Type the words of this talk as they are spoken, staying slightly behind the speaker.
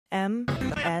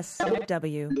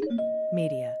MSW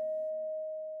Media.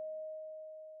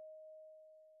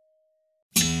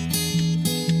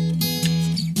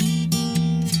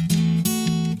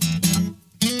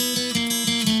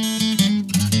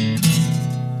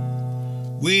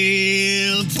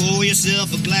 Well, pour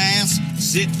yourself a glass,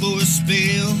 sit for a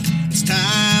spell. It's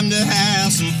time to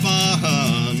have some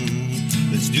fun.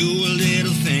 Let's do a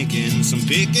little thinking, some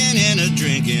picking and a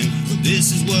drinking. Well,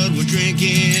 this is what we're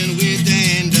drinking with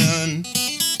Dan Dunn.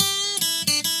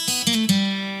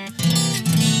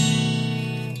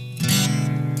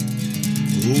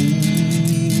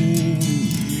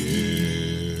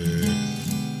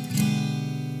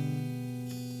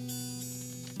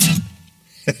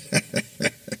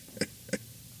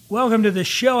 Welcome to the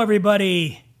show,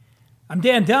 everybody. I'm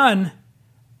Dan Dunn,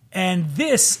 and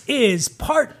this is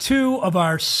part 2 of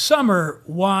our summer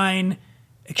wine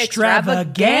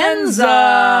extravaganza.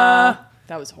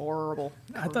 That was horrible.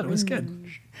 I thought it was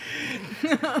good.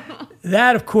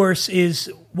 That, of course, is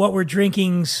what we're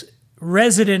drinking's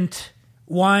resident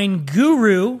wine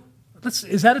guru.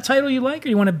 Is that a title you like, or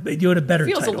you want to do it a better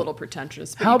title? Feels a little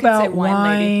pretentious. But How you could say about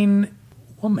wine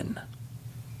woman?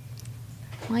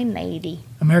 Wine lady.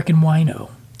 American wino.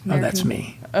 Oh, that's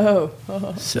me. Oh.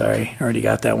 Sorry, already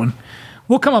got that one.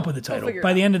 We'll come up with a title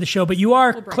by the end of the show. But you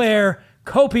are Claire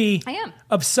Copey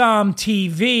of Som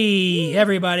TV.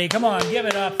 Everybody, come on, give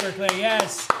it up for Claire.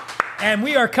 Yes. And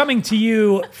we are coming to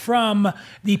you from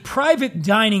the private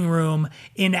dining room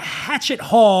in Hatchet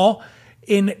Hall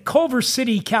in Culver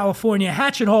City, California.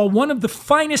 Hatchet Hall, one of the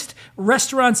finest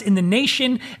restaurants in the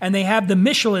nation, and they have the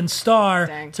Michelin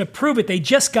star to prove it. They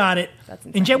just got it.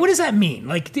 And Jay, what does that mean?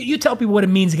 Like, you tell people what it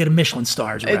means to get a Michelin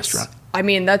star as a restaurant. I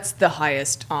mean, that's the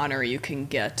highest honor you can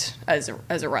get as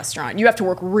a restaurant. You have to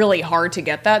work really hard to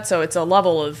get that, so it's a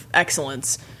level of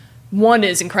excellence. One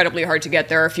is incredibly hard to get.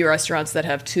 There are a few restaurants that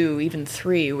have 2, even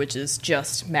 3, which is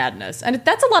just madness. And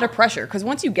that's a lot of pressure, because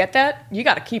once you get that, you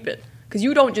got to keep it. Because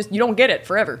you don't get it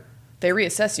forever. They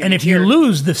reassess you. And if you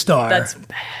lose the star, that's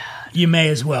bad. You may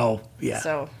as well,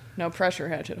 So, no pressure,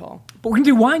 Hatchet Hall. But we're going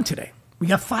to do wine today. We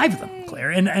got 5 of them,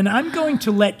 Claire. And I'm going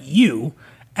to let you,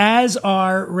 as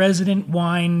our resident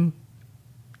wine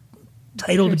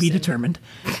title to be determined,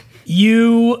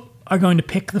 you are going to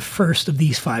pick the first of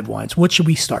these 5 wines. What should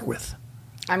we start with?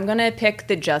 I'm going to pick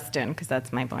the Justin, because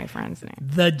that's my boyfriend's name.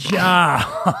 The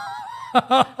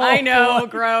I know,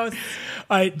 gross.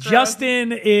 All right,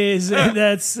 Justin is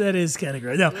that is kind of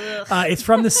gross. No, it's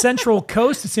from the Central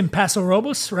Coast. It's in Paso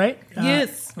Robles, right?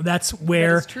 Yes, that's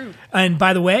where. That is true. And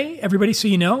by the way, everybody, so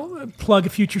you know, plug a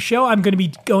future show. I'm going to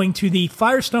be going to the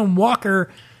Firestone Walker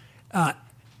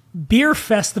Beer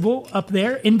Festival up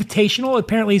there, invitational.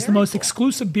 Apparently, it's the most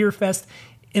exclusive beer fest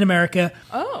in America.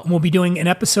 Oh, and we'll be doing an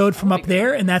episode from up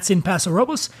there, and that's in Paso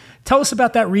Robles. Tell us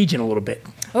about that region a little bit.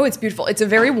 Oh, it's beautiful. It's a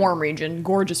very warm region,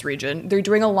 gorgeous region. They're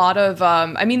doing a lot of,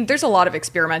 there's a lot of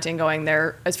experimenting going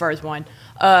there as far as wine,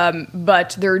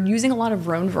 but they're using a lot of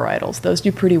Rhone varietals. Those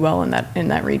do pretty well in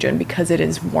that region because it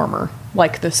is warmer,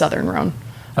 like the southern Rhone.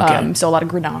 Okay. So a lot of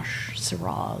Grenache,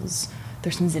 Syrahs.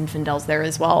 There's some Zinfandels there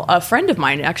as well. A friend of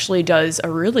mine actually does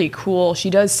she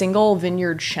does single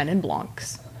vineyard Chenin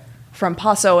Blancs from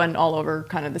Paso and all over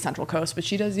kind of the Central Coast, but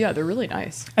she does, they're really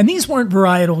nice. And these weren't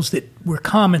varietals that were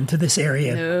common to this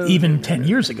area 10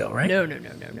 years ago, right?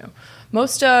 No.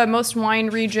 Most wine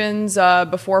regions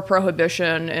before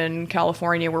Prohibition in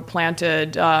California were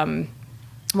planted,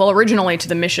 originally to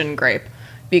the Mission grape,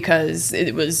 because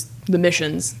it was the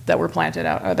missions that were planted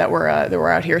out that were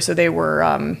out here. So they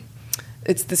were.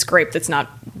 It's this grape that's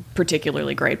not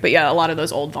particularly great, but a lot of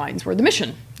those old vines were the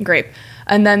Mission grape.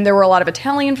 And then there were a lot of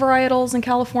Italian varietals in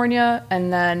California,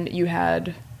 and then you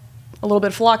had a little bit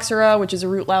of phylloxera, which is a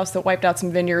root louse that wiped out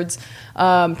some vineyards,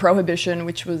 Prohibition,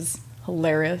 which was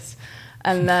hilarious.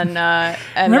 And then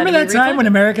remember that time when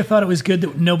America thought it was good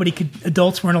that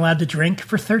adults weren't allowed to drink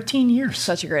for 13 years?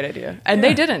 Such a great idea. And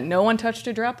they didn't. No one touched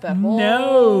a drop that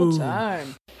whole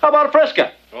time. How about a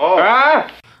Fresca?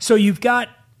 So you've got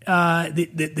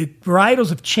the varietals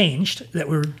have changed that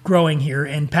we're growing here,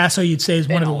 and Paso, you'd say, is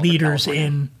one of the leaders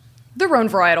in the Rhone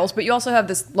varietals. But you also have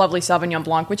this lovely Sauvignon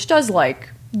Blanc, which does like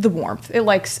the warmth. It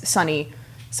likes sunny,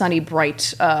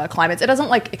 bright climates. It doesn't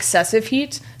like excessive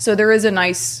heat, so there is a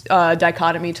nice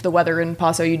dichotomy to the weather in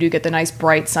Paso. You do get the nice,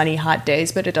 bright, sunny, hot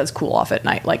days, but it does cool off at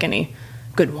night, like any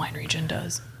good wine region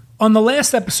does. On the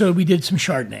last episode, we did some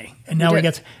Chardonnay, and now we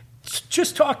got to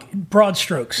just talk broad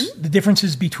strokes, the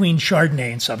differences between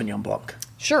Chardonnay and Sauvignon Blanc.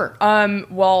 Sure.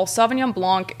 Sauvignon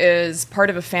Blanc is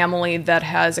part of a family that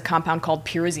has a compound called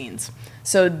pyrazines.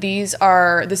 So this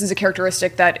is a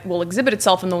characteristic that will exhibit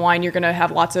itself in the wine. You're going to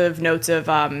have lots of notes of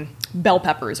bell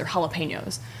peppers or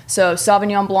jalapenos. So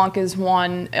Sauvignon Blanc is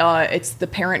one. It's the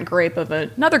parent grape of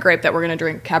another grape that we're going to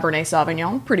drink, Cabernet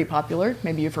Sauvignon. Pretty popular.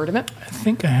 Maybe you've heard of it. I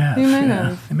think I have. You may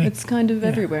have. It's kind of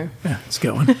everywhere. Yeah, it's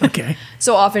going. Okay.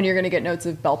 So often you're going to get notes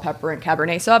of bell pepper and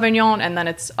Cabernet Sauvignon, and then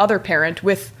its other parent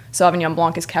with Sauvignon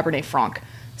Blanc is Cabernet Franc.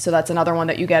 So that's another one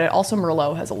that you get. Also,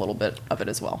 Merlot has a little bit of it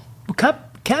as well.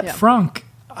 Cab Franc,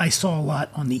 I saw a lot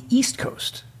on the East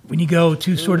Coast. When you go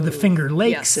to sort of the Finger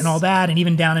Lakes and all that, and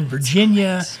even down in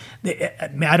Virginia,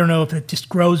 I don't know if it just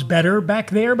grows better back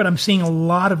there, but I'm seeing a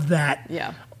lot of that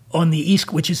on the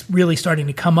East, which is really starting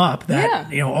to come up.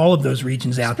 That all of those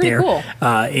regions out there. Cool.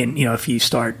 If you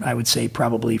start, I would say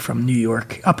probably from New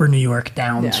York, Upper New York,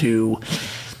 down to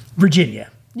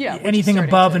Virginia. Yeah, anything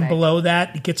above and below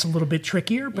that, it gets a little bit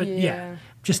trickier. But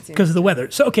just because of the weather.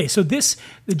 So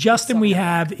the Justin we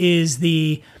have is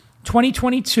the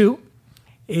 2022.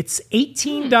 It's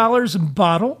 $18 a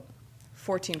bottle.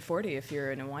 $14.40 if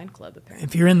you're in a wine club, apparently.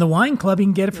 If you're in the wine club, you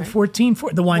can get it for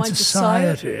 $14.40. The Wine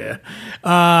Society.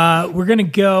 We're gonna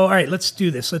go. All right, let's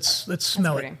do this. Let's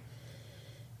smell it.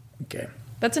 Okay.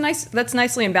 That's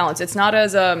nicely in balance. It's not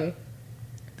as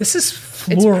This is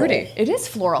floral. It's pretty. It is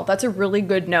floral. That's a really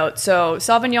good note. So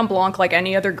Sauvignon Blanc, like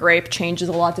any other grape, changes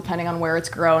a lot depending on where it's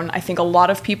grown. I think a lot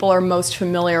of people are most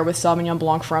familiar with Sauvignon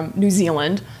Blanc from New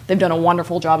Zealand. They've done a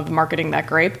wonderful job of marketing that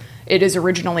grape. It is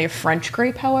originally a French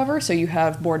grape, however. So you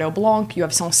have Bordeaux Blanc, you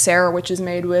have Sancerre, which is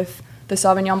made with the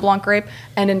Sauvignon Blanc grape,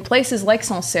 and in places like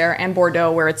Sancerre and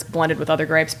Bordeaux where it's blended with other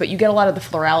grapes, but you get a lot of the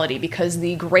florality because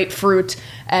the grapefruit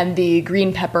and the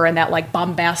green pepper and that like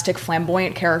bombastic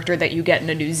flamboyant character that you get in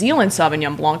a New Zealand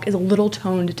Sauvignon Blanc is a little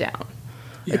toned down.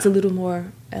 Yeah. It's a little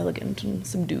more elegant and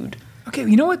subdued. Okay,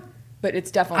 you know what? But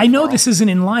it's definitely I know floral. this isn't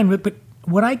in line with, but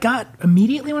what I got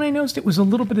immediately when I noticed it was a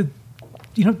little bit of,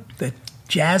 the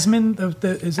jasmine.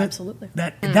 Absolutely.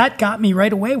 That got me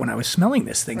right away when I was smelling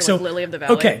this thing. Or like Lily of the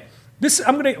Valley. Okay.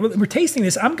 We're tasting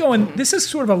this. I'm going, this is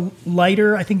sort of a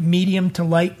lighter, I think medium to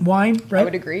light wine, right? I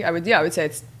would agree. I would say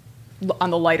it's on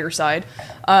the lighter side.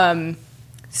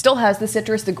 Still has the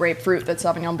citrus, the grapefruit that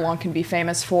Sauvignon Blanc can be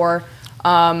famous for.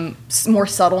 More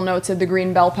subtle notes of the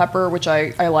green bell pepper, which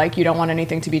I like. You don't want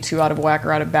anything to be too out of whack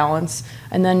or out of balance.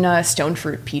 And then stone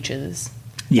fruit, peaches,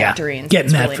 nectarines.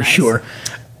 Getting that really for nice. Sure.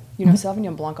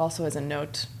 Sauvignon Blanc also has a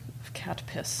note of cat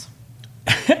piss.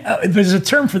 There's a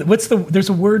term for that. There's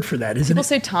a word for that, isn't People it?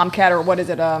 say tomcat, or what is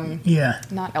it?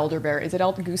 Not elderberry. Is it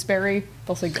gooseberry?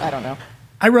 They'll say, I don't know.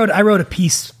 I wrote a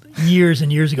piece years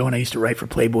and years ago when I used to write for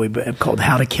Playboy called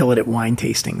How to Kill It at Wine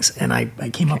Tastings. And I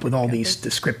came up with all these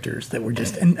descriptors that were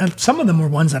just, and some of them were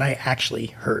ones that I actually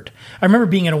heard. I remember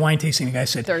being at a wine tasting and a guy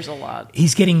said, there's a lot.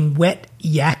 He's getting wet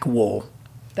yak wool.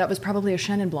 That was probably a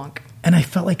Chenin Blanc. And I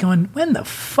felt like going, when the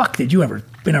fuck did you ever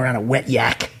been around a wet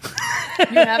yak?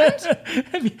 You haven't?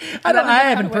 I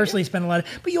haven't personally spent a lot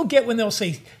of, but you'll get when they'll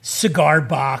say cigar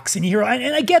box and you hear,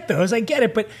 and I get those, I get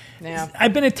it, but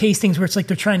I've been at tastings where it's like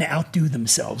they're trying to outdo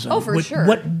themselves. Sure.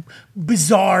 What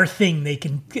bizarre thing they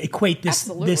can equate this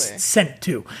scent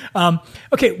to.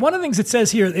 Okay, one of the things it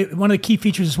says here, one of the key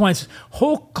features of this wine is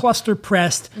whole cluster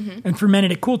pressed and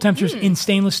fermented at cool temperatures in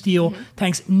stainless steel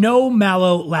tanks, no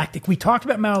malolactic. We talked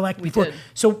about malolactic before. Did.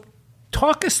 So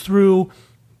talk us through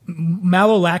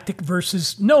malolactic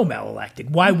versus no malolactic.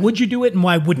 Why would you do it and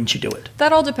why wouldn't you do it?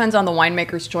 That all depends on the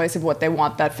winemaker's choice of what they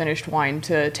want that finished wine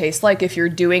to taste like. If you're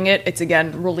doing it, it's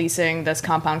again releasing this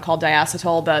compound called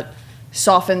diacetyl that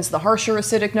softens the harsher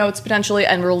acidic notes potentially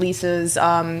and releases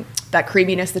that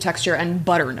creaminess, the texture, and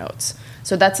butter notes.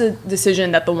 So that's a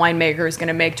decision that the winemaker is going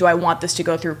to make. Do I want this to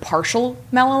go through partial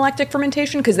malolactic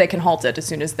fermentation? Because they can halt it as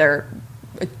soon as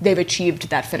they've achieved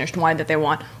that finished wine that they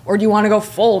want. Or do you want to go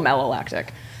full malolactic?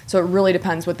 So it really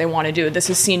depends what they want to do. This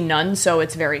has seen none, so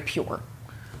it's very pure.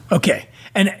 Okay.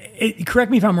 And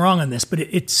correct me if I'm wrong on this, but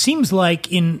it seems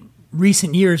like in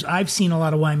recent years, I've seen a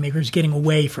lot of winemakers getting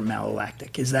away from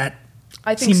malolactic. Is that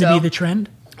I think to be the trend?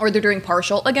 Or they're doing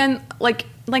partial. Again, like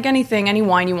anything, any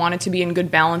wine, you want it to be in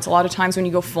good balance. A lot of times when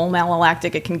you go full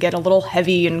malolactic, it can get a little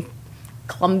heavy and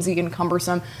clumsy and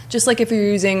cumbersome. Just like if you're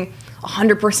using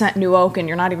 100% new oak and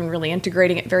you're not even really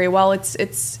integrating it very well, it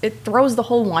throws the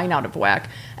whole wine out of whack.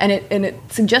 And it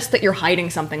suggests that you're hiding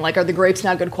something. Like, are the grapes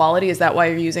not good quality? Is that why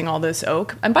you're using all this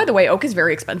oak? And by the way, oak is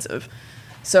very expensive.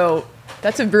 So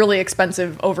that's a really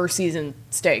expensive over-seasoned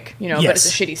steak, but it's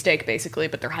a shitty steak basically,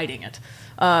 but they're hiding it.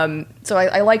 So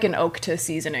I liken oak to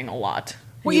seasoning a lot.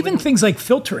 Well, even things like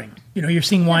filtering. You're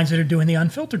seeing wines that are doing the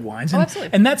unfiltered wines. And,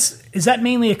 absolutely. And is that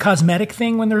mainly a cosmetic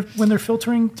thing when they're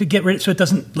filtering to get rid of, so it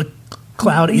doesn't look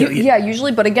cloud. Yeah,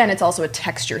 usually. But again, it's also a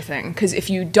texture thing because if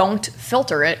you don't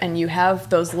filter it and you have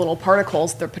those little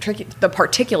particles, the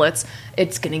particulates,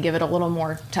 it's going to give it a little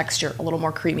more texture, a little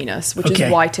more creaminess, which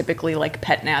is why typically like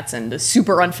pet nats and the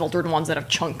super unfiltered ones that have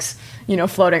chunks,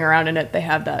 floating around in it, they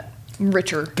have that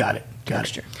richer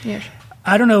texture. Yeah.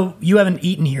 I don't know. You haven't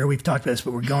eaten here. We've talked about this,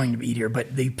 but we're going to eat here.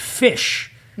 But the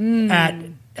fish at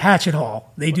Hatchet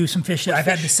Hall, they do some fish. I've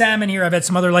had the salmon here. I've had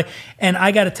some other and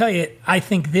I got to tell you, I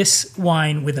think this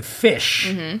wine with a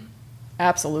fish,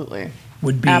 absolutely,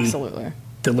 would be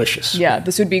delicious. Yeah,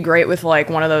 this would be great with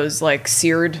like one of those like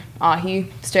seared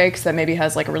ahi steaks that maybe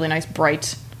has like a really nice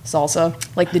bright salsa,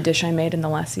 like the dish I made in the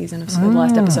last season of the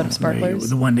last episode of Sparklers.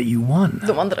 The one that you won.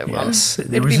 The one that I won. Yes.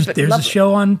 There's a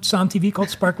show on Som TV called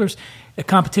Sparklers, a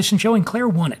competition show, and Claire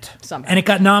won it. And it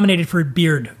got nominated for a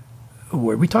Beard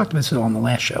Award. We talked about this on the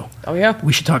last show. Oh, yeah?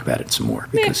 We should talk about it some more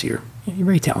because you're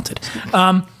very talented.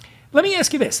 Let me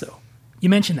ask you this, though. You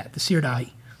mentioned that, the seared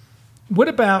ahi. What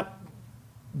about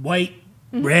white,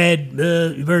 red,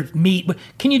 meat?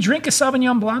 Can you drink a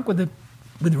Sauvignon Blanc with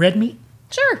red meat?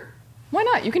 Sure. Why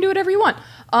not? You can do whatever you want.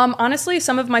 Honestly,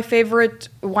 some of my favorite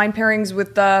wine pairings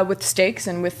with steaks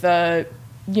and with the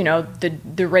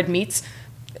red meats,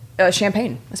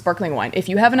 champagne, a sparkling wine. If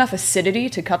you have enough acidity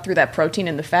to cut through that protein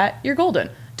in the fat, you're golden.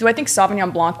 Do I think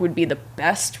Sauvignon Blanc would be the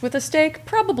best with a steak?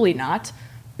 Probably not,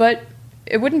 but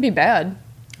it wouldn't be bad.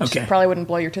 Okay. Just probably wouldn't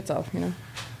blow your tits off,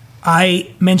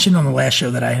 I mentioned on the last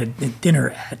show that I had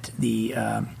dinner at the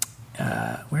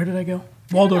where did I go?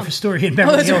 Waldorf Astoria in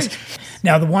Beverly Hills. Right.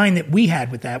 Now, the wine that we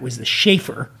had with that was the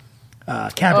Schaefer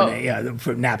Cabernet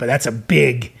from Napa. That's a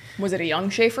big... Was it a young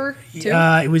Schaefer, too?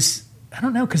 It was... I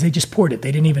don't know, because they just poured it.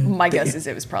 They didn't even... My guess is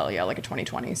it was probably, like a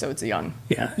 2020, so it's a young...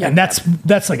 Yeah, and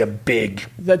that's like a big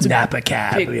Napa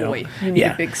cab. Big boy. You need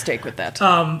a big steak with that.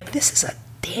 This is a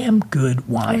damn good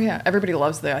wine. Oh, yeah. Everybody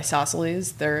loves the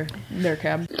isosceles, their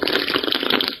cab.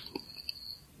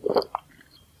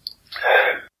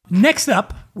 Next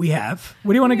up, we have.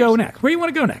 Where do you want to go next? Where do you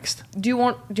want to go next? Do you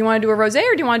want to do a rosé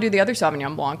or do you want to do the other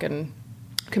Sauvignon Blanc and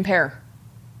compare?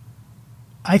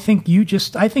 I think you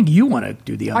want to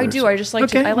do the others. I do. I just like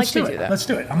to. I like to do that. Let's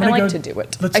do it. I like to do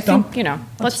it. I think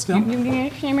Let's dump.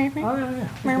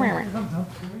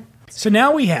 So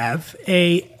now we have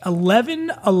a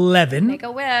 11-11. Make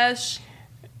a wish.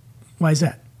 Why is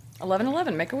that?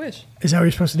 11-11. Make a wish. Is that what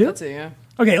you're supposed to do? That's it. Yeah.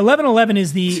 Okay, 1111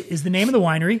 is the name of the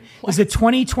winery. It's a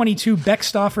 2022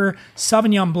 Beckstoffer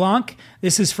Sauvignon Blanc.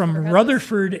 This is from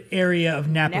Rutherford area of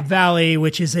Napa Valley,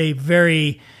 which is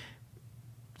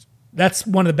that's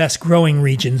one of the best growing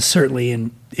regions, certainly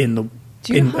in the.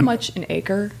 Do you know how much an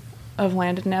acre of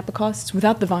land in Napa costs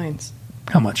without the vines?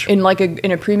 How much? In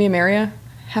a premium area,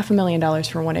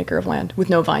 $500,000 for 1 acre of land with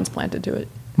no vines planted to it.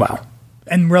 Wow,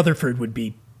 and Rutherford would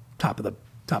be top of the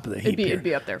heap. It'd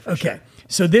be up there for sure. Okay,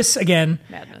 so this again,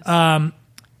 madness. I'm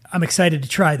excited to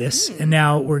try this, and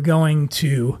now we're going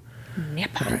to.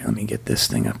 Napa. All right, let me get this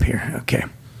thing up here. Okay,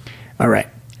 all right.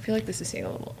 I feel like this is saying a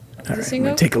little. All right, I'm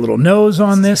going to take a little nose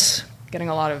on this. Getting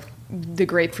a lot of the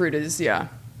grapefruit is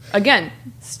again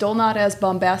still not as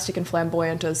bombastic and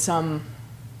flamboyant as some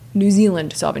New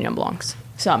Zealand Sauvignon Blancs.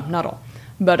 Some, not all,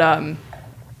 but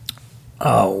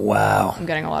Oh wow! I'm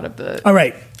getting a lot of the. All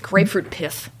right, grapefruit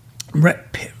pith.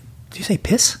 Did you say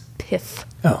piss? Pith.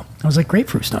 Oh, I was like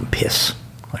grapefruit's not piss.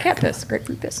 Cat piss,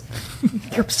 grapefruit piss.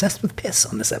 You're obsessed with piss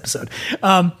on this episode.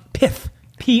 Pith.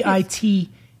 P-I-T-H.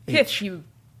 Pith, you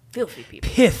filthy people.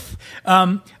 Pith.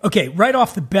 Okay, right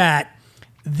off the bat,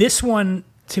 this one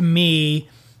to me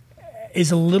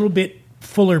is a little bit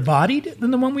fuller bodied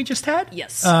than the one we just had.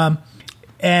 Yes.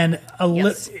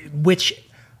 Which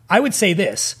I would say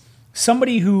this.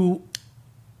 Somebody who,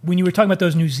 when you were talking about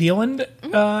those New Zealand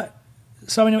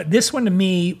Sauvignon, this one to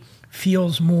me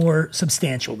feels more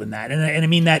substantial than that. And I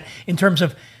mean that in terms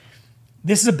of,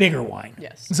 this is a bigger wine.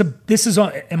 Yes. This is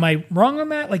on, am I wrong on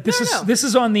that? Like this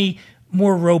is on the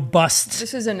more robust.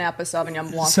 This is a Napa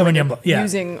Sauvignon Blanc. Sauvignon Blanc, yeah.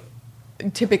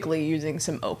 Typically using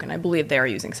some oak, and I believe they are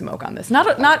using some oak on this. Not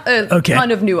a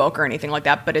ton of new oak or anything like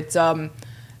that, but it's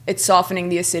softening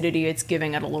the acidity. It's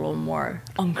giving it a little more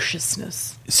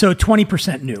unctuousness. So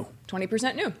 20% new.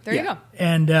 20% new. There you go.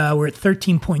 And we're at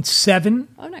 13.7.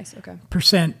 Oh, nice. Okay.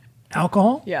 %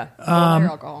 alcohol. Yeah. Higher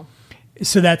alcohol.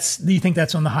 So do you think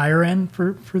that's on the higher end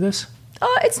for this?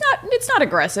 It's not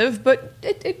aggressive, but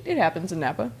it happens in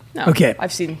Napa. No, okay.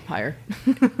 I've seen higher,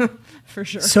 for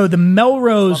sure. So the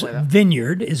Melrose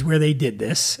Vineyard is where they did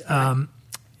this.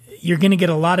 You're going to get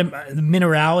a lot of the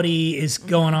minerality is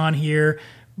going on here,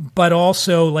 but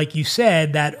also, like you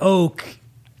said, that oak.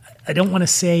 I don't want to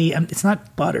say it's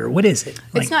not butter. What is it?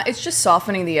 It's not. It's just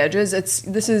softening the edges.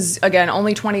 This is again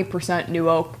only 20% new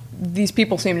oak. These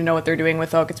people seem to know what they're doing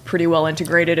with oak. It's pretty well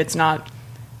integrated. It's not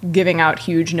giving out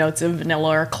huge notes of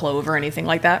vanilla or clove or anything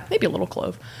like that. Maybe a little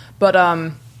clove, but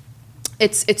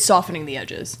it's softening the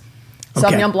edges. Okay.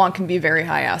 Sauvignon Blanc can be very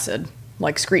high acid,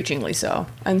 like screechingly so,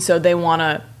 and so they want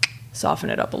to soften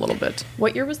it up a little bit.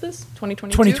 What year was this?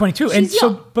 2022. 2022. She's and young.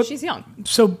 so, but she's young.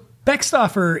 So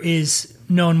Beckstoffer is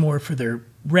known more for their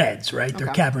reds, right? Their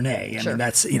Cabernet. I mean,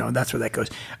 that's where that goes.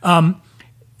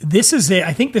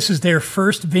 I think this is their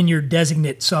first vineyard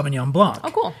designate Sauvignon Blanc.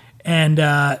 Oh, cool. And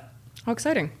how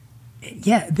exciting.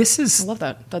 Yeah, this is... I love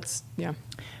that. That's, yeah.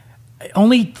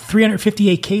 Only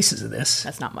 358 cases of this.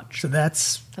 That's not much. So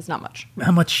that's not much.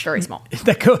 How much? Very small.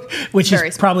 Which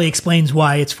probably explains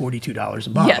why it's $42 a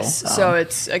bottle. Yes. So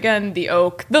it's, again, the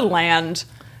oak, the land,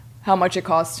 how much it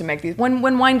costs to make these.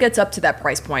 When wine gets up to that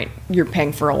price point, you're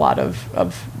paying for a lot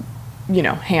of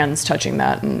hands touching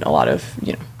that and a lot of,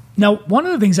 Now, one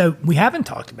of the things we haven't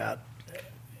talked about,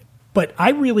 but I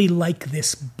really like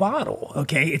this bottle.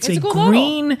 Okay, it's a cool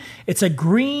green. Bottle. It's a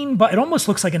green, but it almost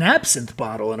looks like an absinthe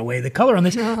bottle in a way. The color on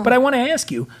this. But I want to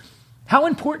ask you, how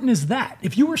important is that?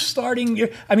 If you were starting,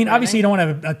 obviously you don't want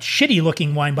to have a shitty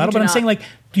looking wine bottle, but I'm saying, like,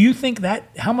 do you think that,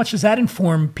 how much does that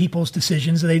inform people's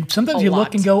decisions? Sometimes you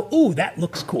look and go, "Ooh, that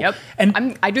looks cool." Yep.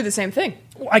 And I do the same thing.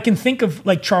 I can think of,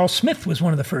 like, Charles Smith was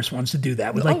one of the first ones to do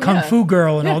that with Kung Fu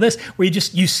Girl and all this, where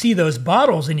you see those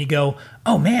bottles and you go,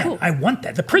 "Oh man, cool. I want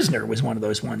that." The Prisoner was one of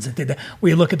those ones that did that,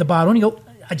 where you look at the bottle and you go,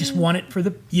 "I just want it for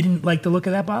the." You didn't like the look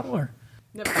of that bottle, or?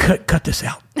 Cut this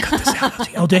out. Cut this out.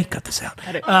 LJ, cut this out.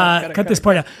 Cut this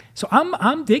part out. So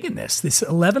I'm digging this. This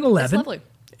 1111. It's lovely.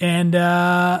 And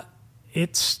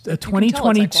it's a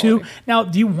 2022. Now,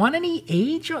 do you want any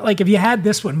age? Like, if you had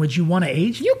this one, would you want to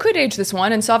age? You could age this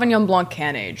one, and Sauvignon Blanc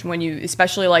can age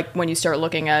especially like when you start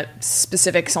looking at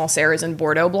specific Sancerres and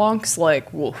Bordeaux Blancs.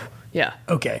 Like, woof. Yeah.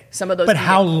 Okay. Some of those but can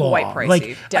how get long? quite pricey.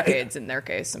 Like, decades in their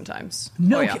case sometimes.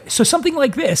 No. So something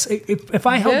like this, if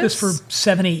I held this for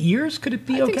 7-8 years, could it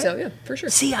be okay? I think so, yeah, for sure.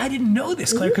 See, I didn't know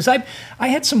this, Claire, because I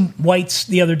had some whites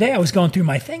the other day. I was going through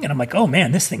my thing, and I'm like, oh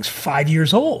man, this thing's 5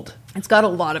 years old. It's got a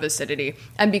lot of acidity.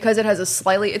 And because it has it's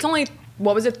only,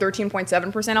 what was it,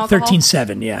 13.7% alcohol?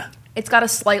 13.7, yeah. It's got a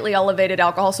slightly elevated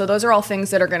alcohol. So those are all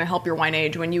things that are going to help your wine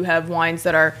age when you have wines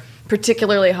that are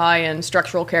particularly high in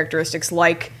structural characteristics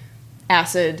like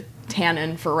acid,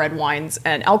 tannin for red wines,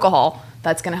 and alcohol.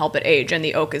 That's going to help it age, and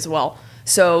the oak as well.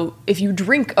 So if you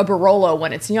drink a Barolo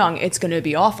when it's young, it's going to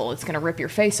be awful. It's going to rip your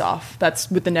face off. That's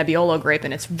with the Nebbiolo grape,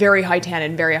 and it's very high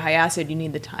tannin, very high acid. You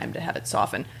need the time to have it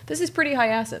soften. This is pretty high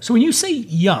acid. So when you say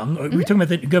young, we're talking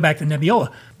about go back to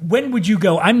Nebbiolo, when would you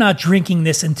go, I'm not drinking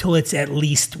this until it's at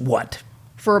least what?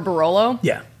 For a Barolo?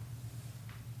 Yeah.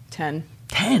 10.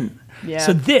 10? Yeah.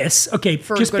 So this, okay,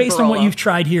 for just based Barolo. on what you've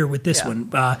tried here with this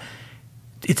one,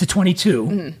 it's a 22.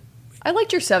 Mm-hmm. I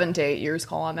liked your 7 to 8 years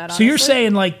call on that, honestly. So you're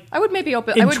saying, like... I would maybe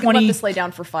let this lay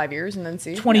down for 5 years and then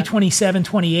see. 2027,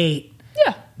 28.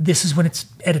 Yeah. This is when it's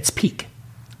at its peak.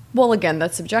 Well, again,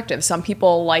 that's subjective. Some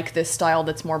people like this style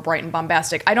that's more bright and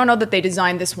bombastic. I don't know that they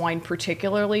designed this wine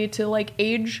particularly to, like,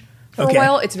 age for a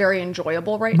while. It's very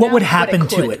enjoyable right now. What would happen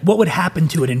to it? What would happen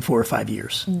to it in 4 or 5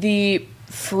 years? The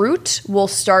fruit will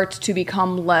start to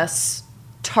become less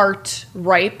tart,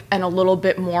 ripe, and a little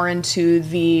bit more into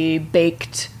the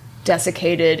baked...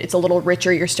 desiccated. It's a little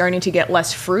richer. You're starting to get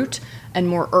less fruit and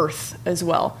more earth as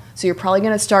well. So you're probably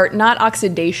going to start not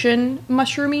oxidation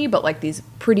mushroomy, but like these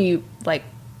pretty like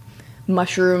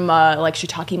mushroom, like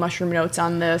shiitake mushroom notes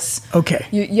on this. Okay.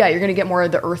 You're going to get more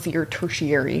of the earthier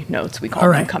tertiary notes, we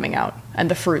call them, coming out.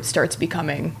 And the fruit starts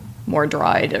becoming more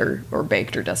dried or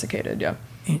baked or desiccated. Yeah.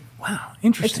 Wow,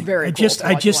 interesting. It's very cool.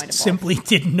 I just simply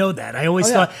didn't know that. I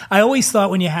always thought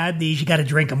when you had these, you got to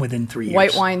drink them within 3 years.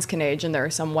 White wines can age, and there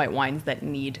are some white wines that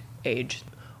need age.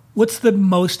 What's the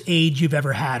most age you've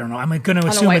ever had? I don't know. I'm going to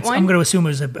assume it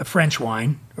was a French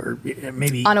wine, or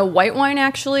maybe on a white wine.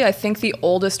 Actually, I think the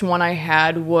oldest one I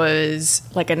had was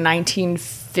like a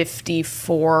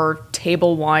 1954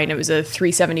 table wine. It was a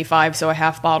 375, so a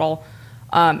half bottle.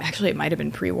 Actually, it might have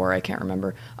been pre-war. I can't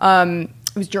remember.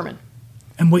 It was German.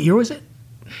 And what year was it?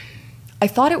 I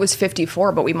thought it was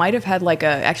 54, but we might have had like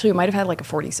a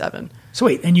 47. So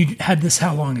wait, and you had this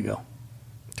how long ago?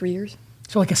 3 years.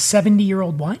 So like a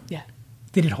 70-year-old wine? Yeah.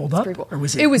 Did it hold up? Cool. Or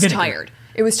was it? It was tired.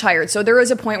 It was tired. So there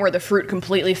is a point where the fruit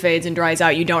completely fades and dries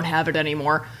out. You don't have it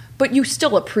anymore, but you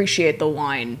still appreciate the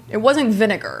wine. It wasn't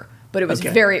vinegar, but it was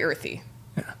very earthy.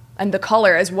 Yeah. And the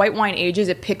color, as white wine ages,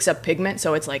 it picks up pigment,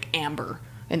 so it's like amber.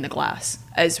 in the glass.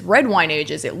 As red wine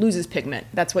ages, it loses pigment.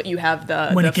 That's what you have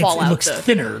when the fallout. It looks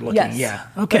thinner looking. Yes. Yeah.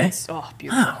 Okay. Beautiful.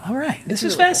 Oh, all right. This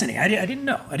is really fascinating. Cool.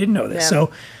 I didn't know this. Yeah.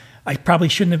 So I probably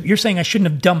shouldn't have. You're saying I shouldn't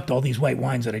have dumped all these white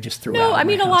wines that I just threw out. No, I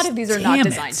mean, a lot of these are not Damn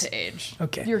designed it. to age.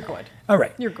 Okay. You're good. All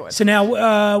right. You're good. So now, what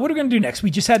are we going to do next?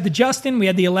 We just had the Justin. We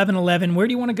had the 1111. Where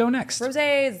do you want to go next?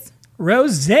 Rosés.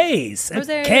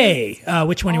 Okay.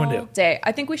 Which one do you want to do? Day.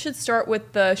 I think we should start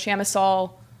with the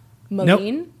Chamisol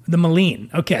Malin. Nope. The Malin.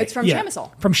 Okay. It's from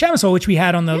Chamisol. From Chamisol, which we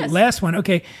had on the last one.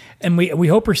 Okay. And we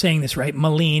hope we're saying this right.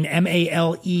 Malin,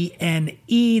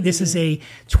 M-A-L-E-N-E. This is a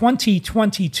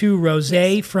 2022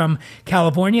 rosé from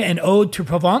California, an Ode to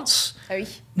Provence. Oui.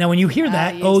 Now, when you hear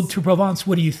that, yes. Ode to Provence,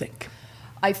 what do you think?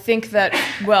 I think that,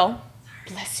 well,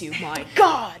 bless you, my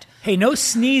God. Hey, no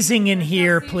sneezing in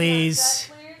here, please.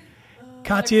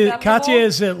 Katya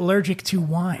is allergic to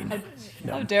wine.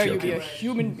 How dare you be a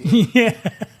human being? Yeah.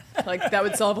 Like, that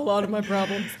would solve a lot of my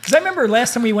problems. Because I remember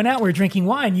last time we went out, we were drinking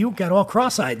wine. You got all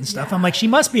cross-eyed and stuff. Yeah. I'm like, she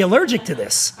must be allergic to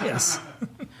this. Yes.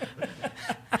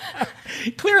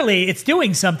 Clearly, it's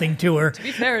doing something to her. To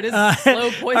be fair, it is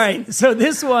slow poison. All right, so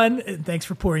this one, thanks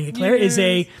for pouring it, Claire, is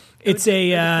a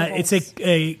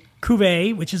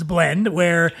cuvee, which is a blend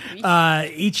where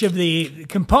each of the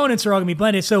components are all going to be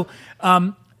blended. So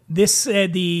this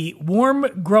the warm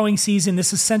growing season.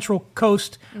 This is Central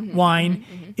Coast wine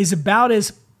is about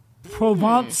as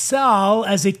Provençal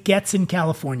as it gets in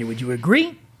California. Would you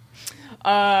agree?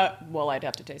 Well, I'd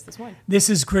have to taste this wine. This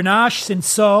is Grenache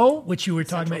Cinsault, which you were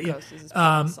talking about,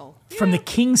 from the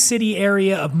King City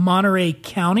area of Monterey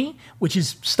County, which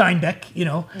is Steinbeck, you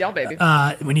know. Yeah, baby.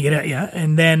 When you get out, yeah.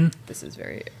 And then... This is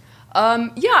very...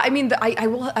 I mean,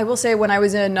 I will say when I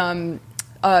was in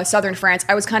southern France,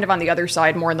 I was kind of on the other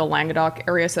side, more in the Languedoc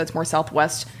area, so that's more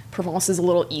southwest. Provence is a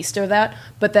little east of that,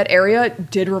 but that area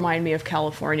did remind me of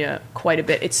California quite a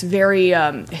bit. It's very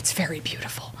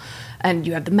beautiful. And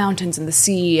you have the mountains and the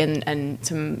sea and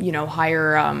some,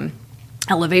 higher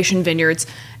elevation vineyards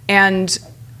and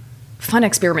fun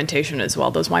experimentation as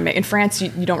well. Those wine in France,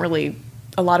 you don't really,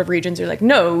 a lot of regions are like,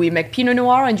 no, we make Pinot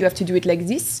Noir and you have to do it like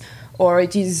this, or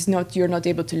it is not, you're not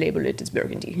able to label it as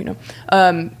Burgundy,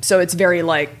 So it's very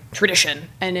like tradition.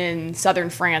 And in southern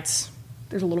France,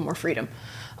 there's a little more freedom.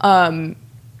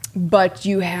 But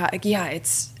you have,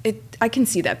 I can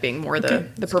see that being more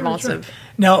the Provence of.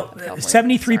 Now,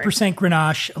 73%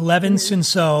 Grenache, 11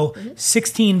 Cinsault,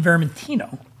 16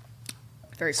 Vermentino.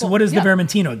 Very cool. So what does the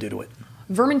Vermentino do to it?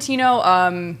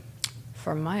 Vermentino,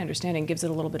 from my understanding, gives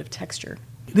it a little bit of texture.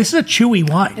 This is a chewy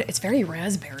wine. It's very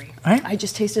raspberry. Right? I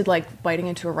just tasted like biting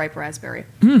into a ripe raspberry.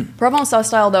 Provençal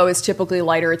style, though, is typically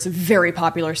lighter. It's a very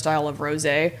popular style of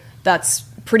rosé. That's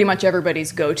pretty much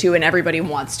everybody's go-to, and everybody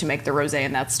wants to make the rosé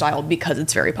in that style because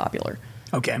it's very popular.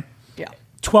 Okay. Yeah.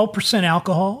 12%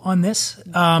 alcohol on this.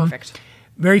 Perfect.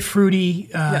 Very fruity.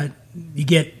 You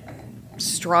get...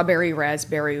 Strawberry,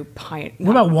 raspberry, pine.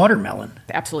 What about watermelon?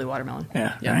 Absolutely watermelon.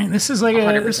 Yeah. Right? This is like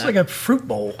a fruit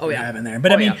bowl you have in there.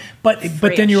 But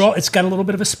but then it's got a little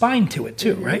bit of a spine to it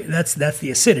too, right? That's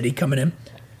the acidity coming in.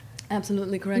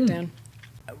 Absolutely correct, Dan.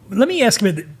 Let me ask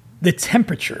about the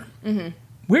temperature.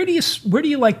 Where do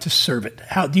you like to serve it?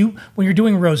 How do you, when you're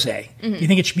doing rosé? Do you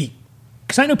think it should be?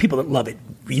 Because I know people that love it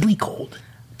really cold.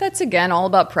 That's again all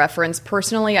about preference.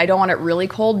 Personally, I don't want it really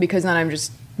cold because then I'm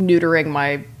just neutering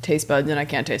my taste buds and I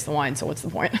can't taste the wine. So what's the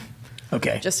point?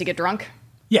 Okay. Just to get drunk?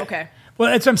 Yeah. Okay.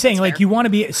 Well, that's what I'm saying. That's like fair. you want to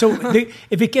be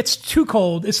if it gets too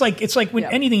cold, it's like when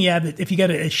anything you have. If you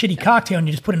got a shitty cocktail and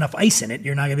you just put enough ice in it,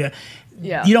 you're not gonna be.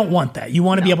 You don't want that. You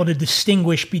want to be able to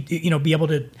distinguish. Be able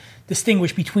to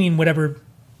distinguish between whatever.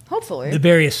 Hopefully. The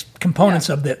various components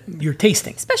of that you're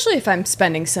tasting. Especially if I'm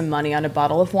spending some money on a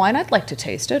bottle of wine, I'd like to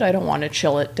taste it. I don't want to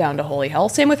chill it down to holy hell.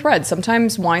 Same with red.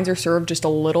 Sometimes wines are served just a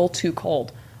little too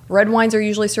cold. Red wines are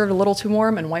usually served a little too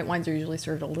warm, and white wines are usually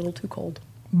served a little too cold.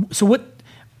 So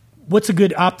what's a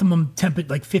good optimum temperature?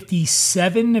 Like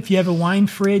 57 if you have a wine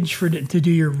fridge to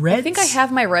do your reds? I think I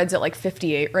have my reds at like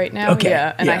 58 right now. Okay.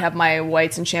 Yeah, and I have my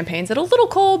whites and champagnes at a little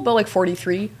cold, but like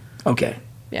 43. Okay.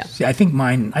 Yeah. See, I think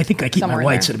I keep Somewhere my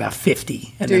whites there. at about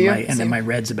 50, and Do then my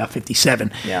reds about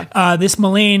 57. Yeah. This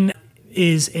Malin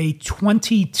is a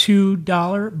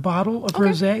 $22 bottle of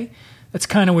rosé. That's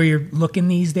kind of where you're looking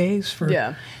these days for.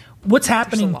 Yeah. What's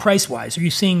happening price wise? Are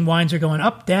you seeing wines are going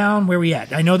up, down? Where are we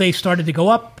at? I know they started to go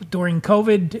up during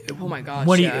COVID. Oh my gosh!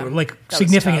 What do you like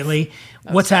significantly?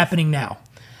 What's happening now?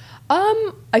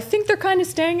 I think they're kind of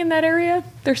staying in that area.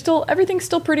 Everything's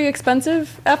still pretty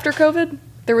expensive after COVID.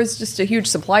 There was just a huge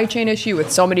supply chain issue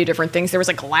with so many different things. There was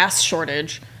a glass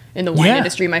shortage in the wine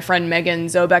industry. My friend Megan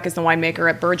Zobek is the winemaker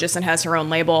at Burgess and has her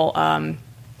own label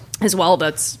as well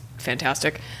that's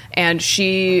fantastic. And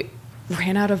she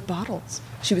ran out of bottles.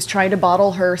 She was trying to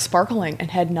bottle her sparkling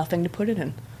and had nothing to put it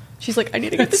in. She's like, I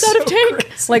need to get this out of tank.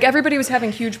 Crazy. Like, everybody was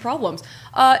having huge problems.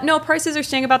 No, prices are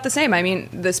staying about the same. I mean,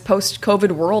 this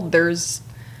post-COVID world,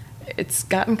 it's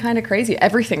gotten kind of crazy.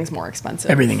 Everything's more expensive.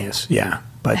 Everything is, yeah.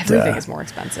 But everything is more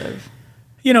expensive.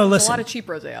 You know, There's listen. a lot of cheap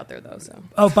rosé out there, though. So.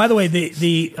 Oh, by the way,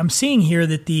 the I'm seeing here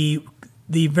that the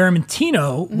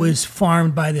Vermentino was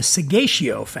farmed by the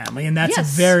Segatio family, and that's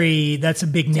that's a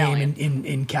big name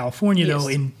in California, though,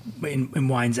 in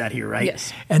wines out here, right?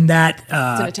 Yes. And that it's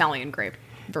an Italian grape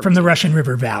Vermentino. From the Russian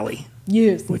River Valley.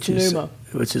 Yes, which is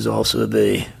also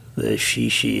the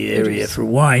Shishi area for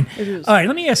wine. It is. All right,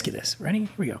 let me ask you this. Ready? Here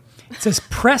we go. It says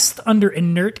pressed under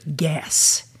inert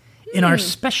gas in our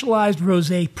specialized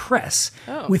rosé press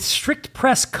with strict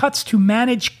press cuts to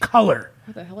manage color.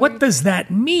 What does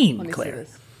that mean, Claire?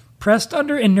 Pressed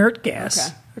under inert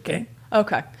gas. Okay.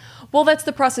 Well, that's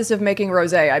the process of making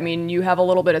rosé. I mean, you have a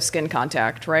little bit of skin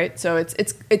contact, right? So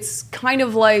it's kind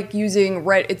of like using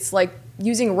red. It's like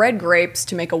using red grapes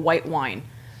to make a white wine.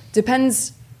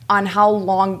 Depends on how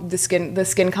long the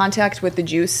skin contact with the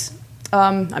juice.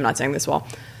 I'm not saying this well.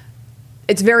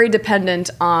 It's very dependent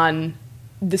on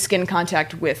the skin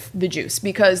contact with the juice,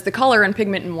 because the color and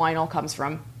pigment in wine all comes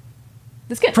from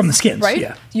the skins. From the skins, right?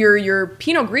 Yeah. Your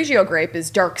Pinot Grigio grape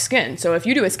is dark skin. So if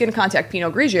you do a skin contact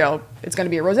Pinot Grigio, it's going to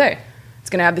be a rosé. It's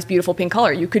going to have this beautiful pink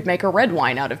color. You could make a red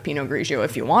wine out of Pinot Grigio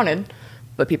if you wanted,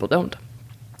 but people don't.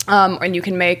 And you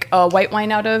can make a white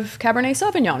wine out of Cabernet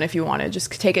Sauvignon if you wanted.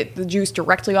 Just take the juice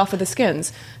directly off of the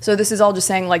skins. So this is all just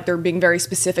saying, like, they're being very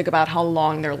specific about how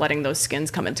long they're letting those skins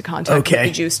come into contact with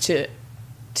the juice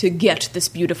to get this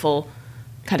beautiful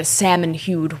kind of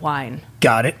salmon-hued wine.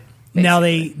 Got it. Basically. Now,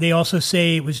 they also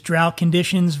say it was drought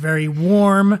conditions, very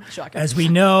warm, Shocking. as we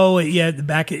know.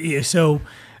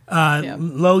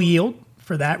 Low yield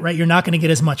for that, right? You're not going to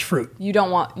get as much fruit. You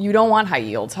don't want high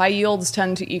yields. High yields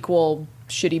tend to equal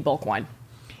shitty bulk wine.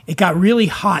 It got really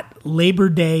hot Labor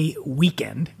Day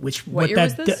weekend, what year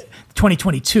was this?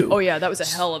 2022. Oh yeah, that was a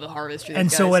hell of a harvest for these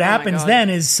guys. So what happens then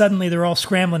is suddenly they're all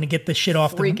scrambling to get this shit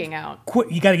off. Freaking out.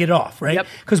 You got to get it off, right? Yep.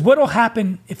 Because what will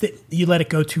happen if you let it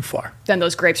go too far? Then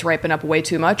those grapes ripen up way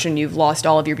too much, and you've lost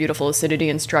all of your beautiful acidity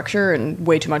and structure, and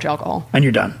way too much alcohol. And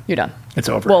you're done. You're done. It's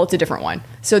over. Well, it's a different wine.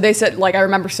 So they said, like, I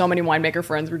remember so many winemaker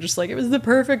friends were just like, it was the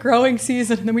perfect growing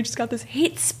season, and then we just got this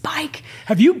heat spike.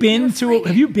 Have you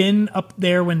been up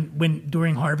there when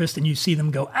during harvest and you see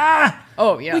them go,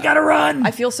 oh yeah, we gotta run?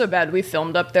 I feel so bad. We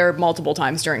filmed up there multiple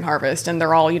times during harvest, and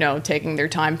they're all, taking their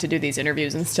time to do these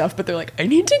interviews and stuff, but they're like, I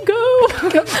need to go. I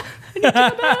need to go back.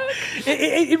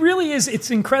 It really is.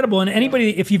 It's incredible. And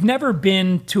anybody, if you've never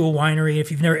been to a winery,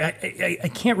 I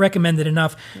can't recommend it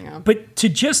enough. Yeah. But to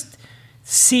just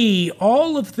see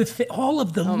all of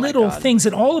the little things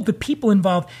and all of the people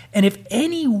involved, and if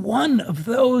any one of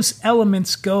those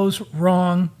elements goes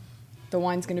wrong, the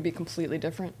wine's going to be completely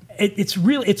different. It's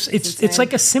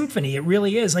like a symphony. It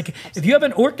really is. Like Absolutely. If you have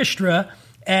an orchestra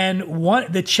and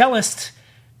the cellist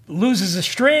loses a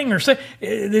string or so,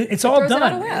 it's all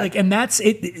done. Like, and that's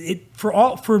it for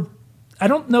I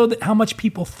don't know how much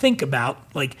people think about,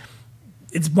 like,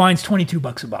 wine's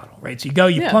 $22 a bottle, right? So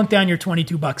you plunk down your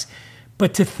 $22.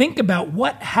 But to think about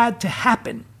what had to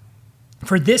happen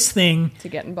for this thing to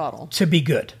get in bottle, to be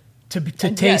good, to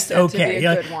taste okay, to be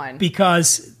a good wine.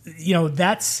 Because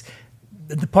that's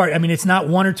the part. I mean, it's not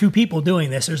one or two people doing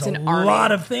this. There's a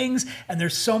lot of things, and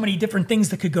there's so many different things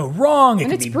that could go wrong.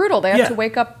 And it's brutal. They have to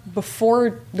wake up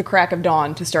before the crack of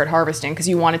dawn to start harvesting, because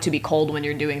you want it to be cold when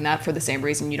you're doing that, for the same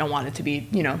reason you don't want it to be,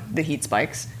 the heat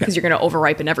spikes, because you're going to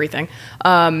over-ripen everything.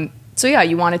 So yeah,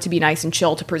 you want it to be nice and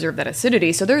chill to preserve that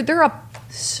acidity. So they're up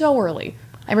so early.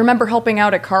 I remember helping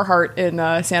out at Carhartt in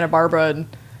Santa Barbara, and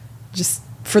just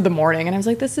for the morning, and I was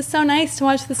like, "This is so nice to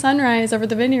watch the sunrise over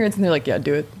the vineyards." And they're like, "Yeah,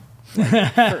 do it."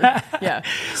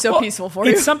 Peaceful for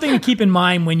you. It's something to keep in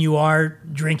mind when you are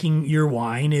drinking your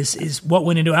wine. Is what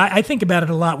went into it. I think about it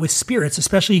a lot with spirits,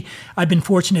 especially. I've been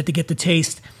fortunate to get to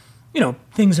taste,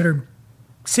 things that are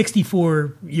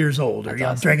 64 years old, or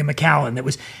awesome. Dragon Macallan.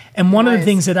 And one of the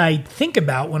things that I think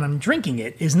about when I'm drinking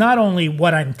it is not only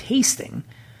what I'm tasting,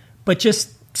 but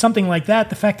just something like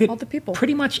that. The fact that all the people,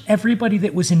 pretty much everybody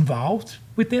that was involved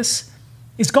with this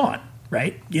is gone,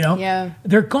 right? Yeah,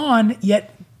 they're gone,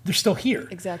 yet they're still here.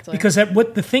 Exactly. Because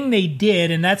the thing they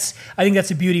did, and I think that's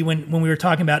the beauty when we were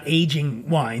talking about aging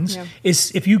wines,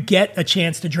 is if you get a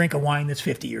chance to drink a wine that's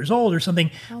 50 years old or something,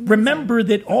 remember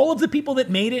that all of the people that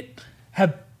made it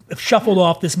have shuffled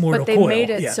off this mortal coil. But they made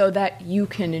it so that you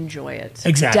can enjoy it.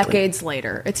 Exactly. Decades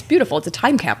later. It's beautiful. It's a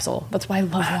time capsule. That's why I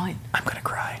love wine. I'm going to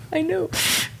cry. I know.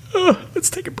 Let's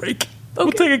take a break.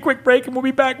 We'll take a quick break and we'll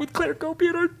be back with Claire Copey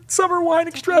and our Summer Wine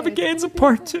Extravaganza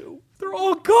Part 2. They're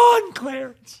all gone,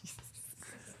 Claire.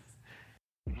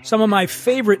 Some of my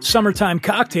favorite summertime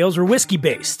cocktails are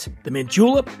whiskey-based. The mint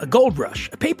julep, a gold rush,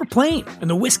 a paper plane. And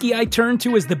the whiskey I turn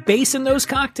to as the base in those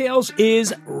cocktails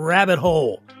is Rabbit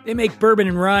Hole. They make bourbon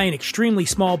and rye in extremely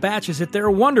small batches at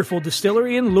their wonderful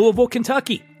distillery in Louisville,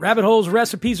 Kentucky. Rabbit Hole's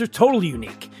recipes are totally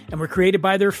unique and were created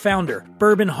by their founder,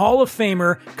 Bourbon Hall of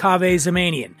Famer Kaveh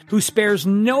Zamanian, who spares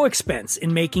no expense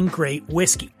in making great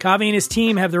whiskey. Kaveh and his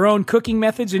team have their own cooking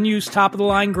methods and use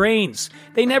top-of-the-line grains.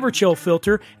 They never chill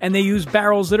filter, and they use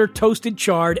barrels that are toasted,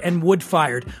 charred, and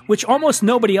wood-fired, which almost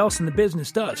nobody else in the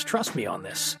business does. Trust me on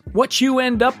this. What you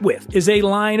end up with is a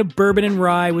line of bourbon and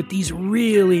rye with these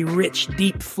really rich,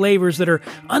 deep flavors that are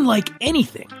unlike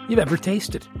anything you've ever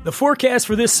tasted. The forecast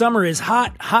for this summer is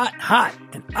hot, hot, hot,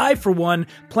 and I, for one,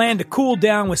 plan to cool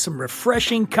down with some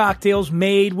refreshing cocktails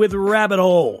made with Rabbit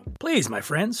Hole. Please, my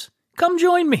friends, come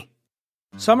join me.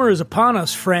 Summer is upon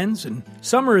us, friends, and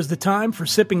summer is the time for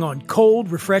sipping on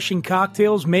cold, refreshing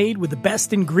cocktails made with the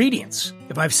best ingredients.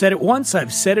 If I've said it once,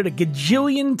 I've said it a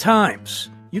gajillion times.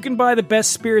 You can buy the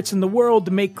best spirits in the world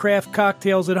to make craft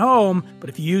cocktails at home, but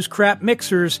if you use crap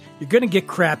mixers, you're going to get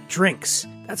crap drinks.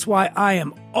 That's why I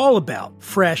am all about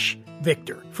Fresh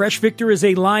Victor. Fresh Victor is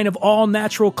a line of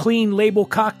all-natural, clean label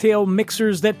cocktail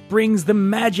mixers that brings the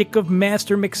magic of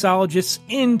master mixologists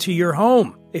into your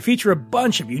home. They feature a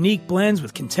bunch of unique blends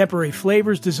with contemporary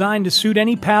flavors designed to suit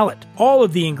any palate. All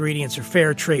of the ingredients are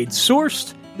fair trade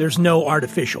sourced. There's no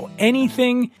artificial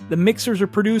anything. The mixers are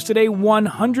produced at a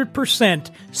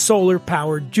 100%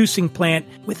 solar-powered juicing plant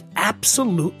with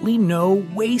absolutely no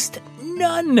waste,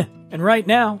 none. And right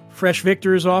now, Fresh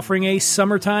Victor is offering a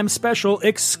summertime special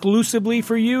exclusively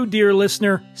for you, dear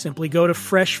listener. Simply go to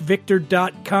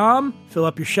freshvictor.com, fill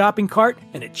up your shopping cart,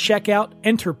 and at checkout,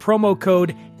 enter promo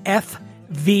code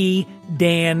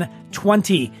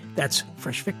FVDAN20. That's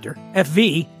Fresh Victor,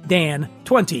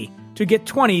 FVDAN20, to get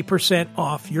 20%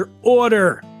 off your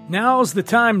order. Now's the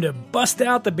time to bust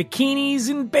out the bikinis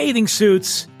and bathing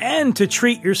suits and to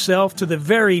treat yourself to the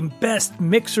very best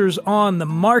mixers on the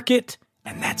market.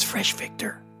 And that's Fresh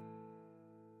Victor.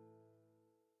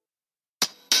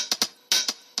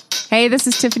 Hey, this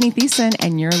is Tiffany Thiessen,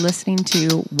 and you're listening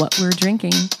to What We're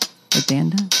Drinking with Dan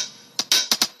Dunn.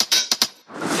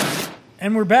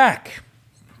 And we're back.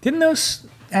 Didn't those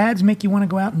ads make you want to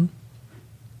go out and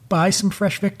buy some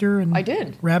Fresh Victor and I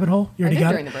did. Rabbit Hole? You already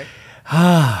got during it? the break.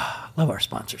 Love our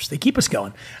sponsors. They keep us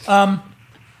going. And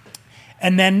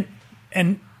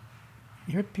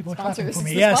you heard people Sponsors. clapping for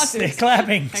me. The Yes, sponsors. they're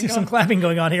clapping. There's some clapping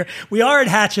going on here. We are at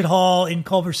Hatchet Hall in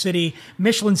Culver City,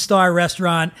 Michelin star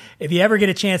restaurant. If you ever get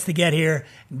a chance to get here.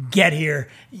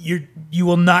 You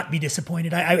will not be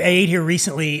disappointed. I ate here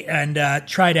recently and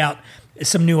tried out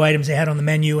some new items they had on the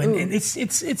menu, and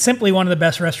it's simply one of the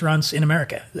best restaurants in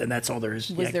America, and that's all there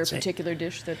is. Was there a particular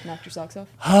dish that knocked your socks off?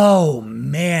 Oh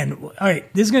man! All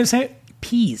right, this is going to say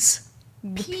peas.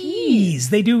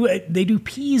 Peas. They do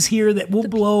peas here that will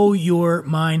blow your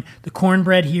mind. The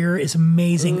cornbread here is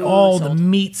amazing. All the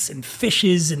meats and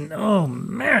fishes and oh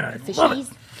man, I love it.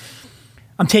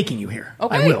 I'm taking you here.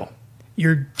 Okay. I will.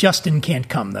 Your Justin can't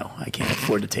come though. I can't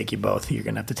afford to take you both. You're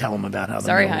gonna have to tell him about how the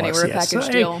Sorry, meal honey, was. we're a package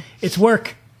deal. Hey, it's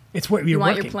work. It's work. You're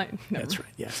want working. your plan? No. That's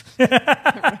right. Yes.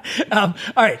 All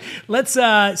right. Let's.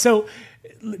 So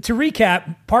to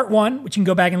recap, part 1, which you can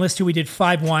go back and listen to, we did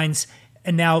 5 wines.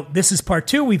 And now this is part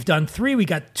 2. We've done 3. We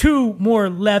got 2 more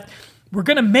left. We're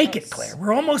going to make it, Claire.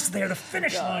 We're almost there. The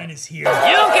finish line is here. You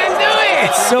can do it.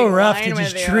 It's so rough to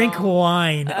just drink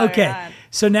wine. Okay. God.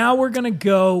 So now we're going to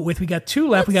go with, we got 2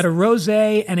 left. We got a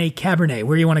rosé and a Cabernet.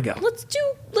 Where do you want to go?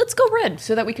 Let's go red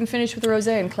so that we can finish with the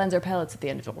rosé and cleanse our palates at the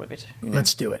end of it.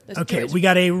 Let's do it. Okay. We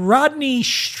got a Rodney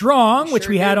Strong, which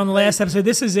we had on the last episode.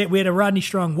 This is it. We had a Rodney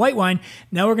Strong white wine.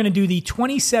 Now we're going to do the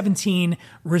 2017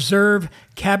 Reserve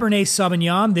Cabernet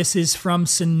Sauvignon. This is from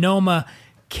Sonoma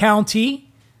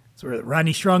County. So we're at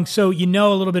Rodney Strong. So you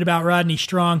know a little bit about Rodney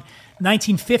Strong.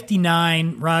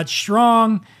 1959, Rod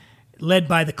Strong, led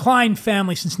by the Klein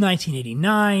family since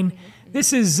 1989.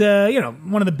 This is,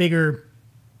 one of the bigger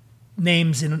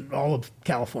names in all of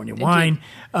California wine.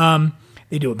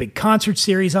 They do a big concert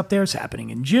series up there. It's happening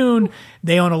in June.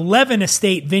 They own 11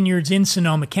 estate vineyards in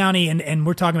Sonoma County, and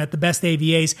we're talking about the best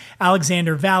AVAs: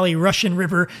 Alexander Valley, Russian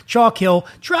River, Chalk Hill,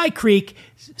 Dry Creek,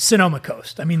 Sonoma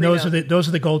Coast. I mean, those are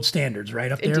the gold standards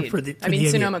right up there. Indeed. For the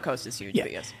Sonoma Coast is huge. Yeah.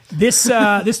 But yes.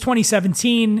 This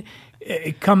 2017.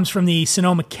 It comes from the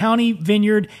Sonoma County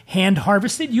vineyard, hand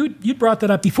harvested. You brought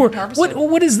that up before.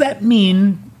 What does that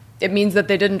mean it means that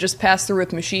they didn't just pass through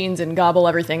with machines and gobble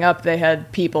everything up. They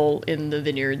had people in the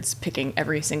vineyards picking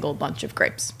every single bunch of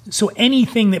grapes. So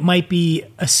anything that might be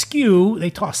askew, they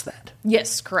toss that.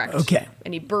 Yes, correct. Okay.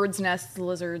 Any birds' nests,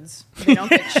 lizards, they don't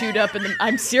get chewed up in the...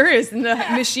 I'm serious, in the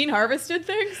machine harvested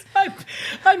things.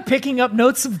 I'm picking up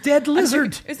notes of dead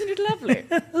lizard. Isn't it lovely?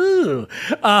 Ooh.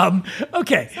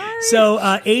 Okay. Sorry.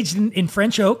 So aged in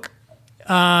French oak.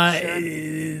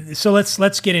 So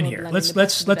let's get in here. Let's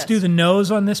do the nose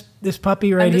on this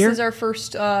puppy right here. This is our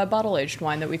first bottle aged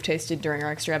wine that we've tasted during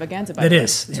our extravaganza. It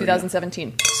is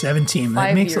 2017. 17. That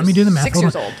 5 makes. years. Let me do the math. 6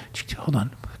 years old. Hold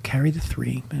on. Carry the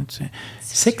 3.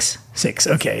 6. 6.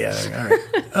 Okay.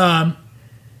 Yeah. All right.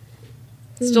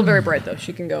 Still very bright though.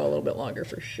 She can go a little bit longer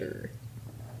for sure.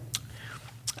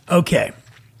 Okay.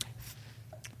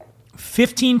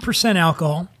 15%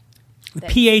 alcohol. The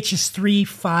pH is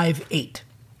 3.58.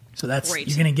 So that's Great.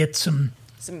 You're going to get some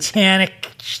tannic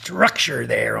structure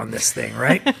there on this thing,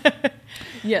 right?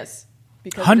 Yes.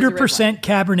 100%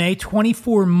 Cabernet,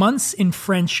 24 months in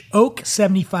French oak,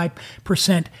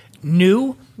 75%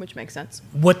 new. Which makes sense.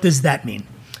 What does that mean?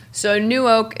 So new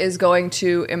oak is going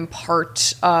to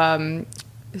impart,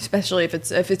 especially if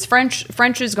it's French.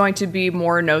 French is going to be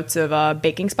more notes of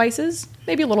baking spices,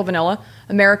 maybe a little vanilla.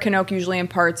 American oak usually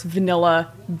imparts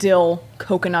vanilla, dill,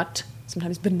 coconut,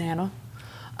 sometimes banana.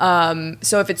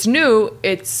 So if it's new,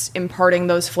 it's imparting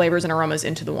those flavors and aromas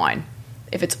into the wine.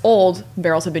 If it's old,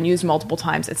 barrels have been used multiple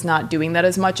times. It's not doing that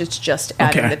as much. It's just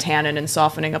adding the tannin and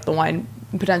softening up the wine,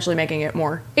 potentially making it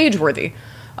more age-worthy.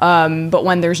 But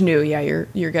when there's new,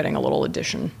 you're getting a little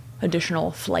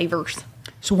additional flavors.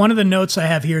 So one of the notes I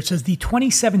have here, it says the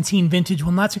 2017 vintage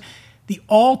will not... The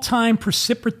all-time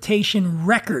precipitation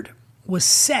record was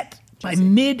set by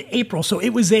mid-April. So it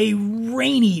was a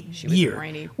rainy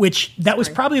year, which that was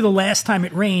probably the last time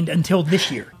it rained until this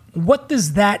year. What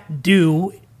does that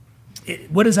do?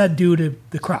 What does that do to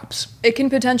the crops? It can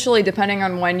potentially, depending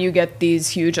on when you get these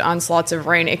huge onslaughts of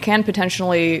rain, it can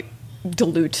potentially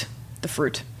dilute the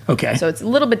fruit. Okay. So it's a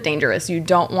little bit dangerous. You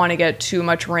don't want to get too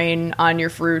much rain on your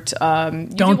fruit.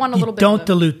 Don't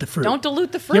dilute the fruit. Don't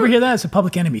dilute the fruit. You ever hear that? It's a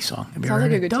Public Enemy song. Have you Sounds ever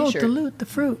like heard a good Don't t-shirt. dilute the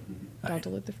fruit. Don't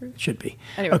dilute the fruit. Should be.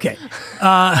 Anyway. Okay.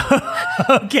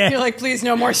 Okay. You're like, please,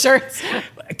 no more shirts.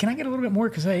 Can I get a little bit more?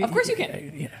 Of course you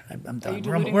can. I'm done.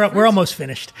 diluting We're almost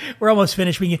finished. We're almost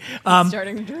finished.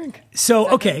 Starting to drink. So,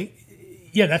 okay.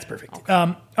 Yeah, that's perfect. Okay.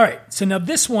 All right. So now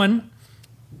this one,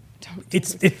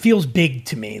 it feels big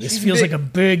to me. This feels like a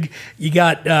big, you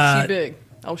got... she big.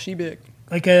 Oh, she big.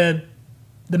 Like the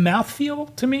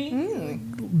mouthfeel to me,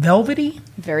 velvety.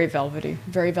 Very velvety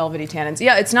tannins.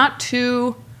 Yeah, it's not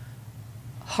too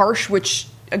harsh, which,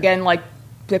 again, like,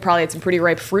 they probably had some pretty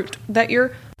ripe fruit that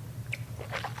year.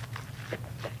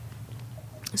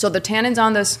 So the tannins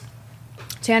on this,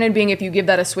 tannin being if you give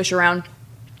that a swish around,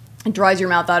 it dries your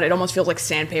mouth out. It almost feels like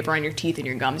sandpaper on your teeth and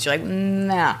your gums. You're like,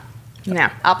 nah.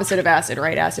 Opposite of acid,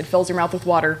 right? Acid fills your mouth with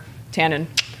water, tannin.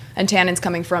 And tannin's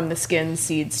coming from the skin,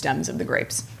 seeds, stems of the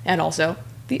grapes. And also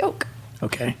the oak.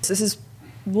 Okay. So this is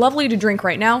lovely to drink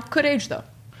right now. Could age, though.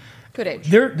 Could age.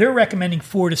 They're recommending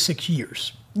 4 to 6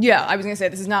 years. Yeah, I was going to say,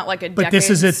 this is not like a But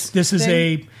decades this is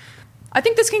thing. I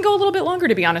think this can go a little bit longer,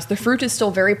 to be honest. The fruit is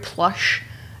still very plush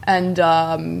and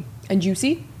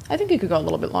juicy. I think it could go a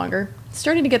little bit longer. It's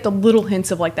starting to get the little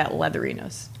hints of like that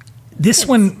leatheriness. This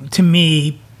one, to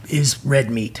me, is red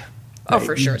meat. Oh,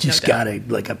 for sure. You just got a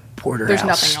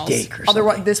porterhouse steak or something.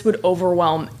 Otherwise, this would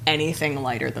overwhelm anything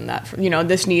lighter than that.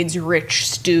 This needs rich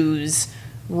stews,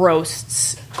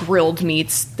 roasts, grilled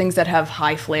meats, things that have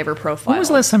high flavor profile. When was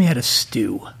the last time you had a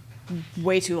stew?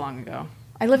 Way too long ago.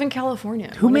 I live in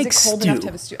California. Who makes is it cold stew? enough to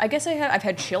have a stew? I guess I've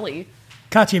had chili.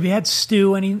 Katya, have you had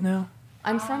stew? No?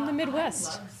 I'm from the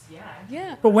Midwest.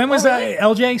 Yeah. But when was that?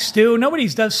 LJ, stew? Nobody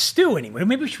does stew anymore.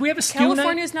 Maybe should we have a stew night?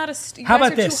 California's not a stew. How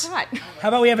about this? Too hot. How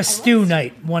about we have a stew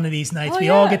night one of these nights? Oh, we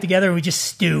yeah. all get together and we just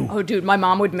stew. Oh, dude, my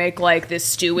mom would make like this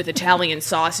stew with Italian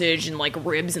sausage and like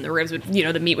ribs, and the ribs would,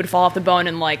 the meat would fall off the bone,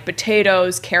 and like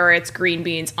potatoes, carrots, green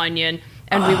beans, onion,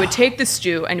 and we would take the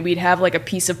stew and we'd have like a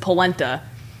piece of polenta,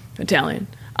 Italian,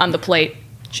 on the plate.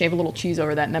 Shave a little cheese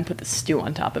over that, and then put the stew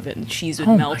on top of it, and cheese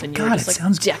would melt, and you were just like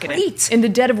sounds decadent. Great. In the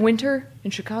dead of winter in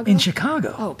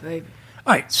Chicago. Oh, baby.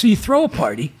 All right, so you throw a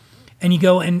party, and you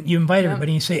go and you invite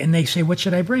everybody, and they say, "What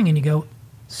should I bring?" And you go,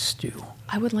 "Stew."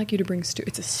 I would like you to bring stew.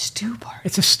 It's a stew party.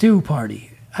 It's a stew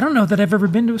party. I don't know that I've ever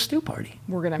been to a stew party.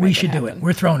 We should do it.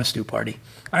 We're throwing a stew party.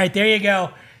 All right, there you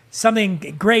go.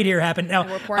 Something great here happened.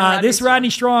 Now, this Rodney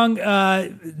Strong,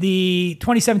 the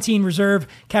 2017 Reserve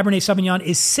Cabernet Sauvignon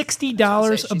is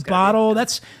 $60 a bottle.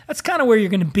 That's kind of where you're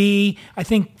going to be, I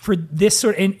think, for this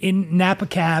sort in Napa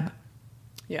Cab.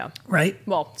 Yeah. Right?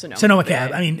 Well, Sonoma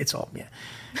Cab. I mean, it's all, yeah.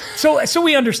 So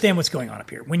we understand what's going on up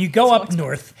here. When you go up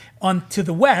north, on to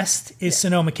the west is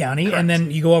Sonoma County, correct. And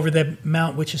then you go over the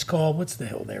mount, which is called, what's the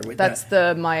hill there? That's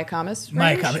the Mayacamas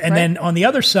range, Mayacamas. And then on the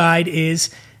other side is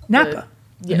Napa,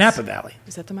 the Napa Valley.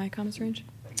 Is that the Mayacamas range?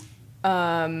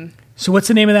 So what's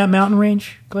the name of that mountain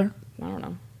range, Claire? I don't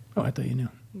know. Oh, I thought you knew.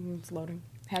 It's loading.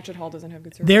 Hatchet Hall doesn't have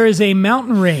good service. There is a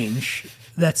mountain range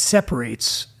that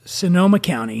separates Sonoma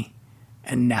County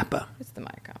and Napa. It's the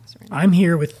Mayacamas range. I'm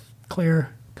here with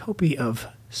Claire Copey of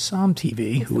Som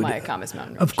TV, who would, Mayacamas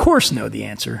mountain range. Of course, know the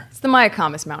answer. It's the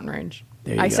Mayacamas mountain range.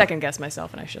 I second guessed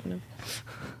myself, and I shouldn't have.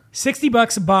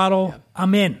 $60 a bottle. Yeah.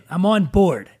 I'm in. I'm on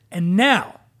board. And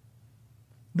now,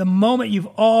 the moment you've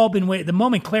all been waiting, the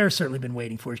moment Claire's certainly been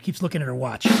waiting for. She keeps looking at her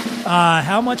watch.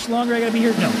 How much longer I got to be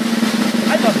here? No.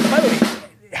 I love it. By the way,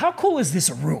 how cool is this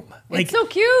room? Like, it's so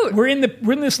cute. We're in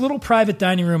this little private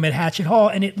dining room at Hatchet Hall,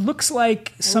 and it looks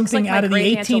like something out of the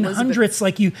 1800s.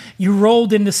 Like you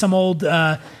rolled into some old,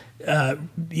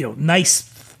 nice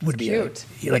would be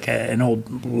like an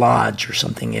old lodge or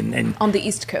something. And on the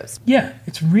East Coast. Yeah,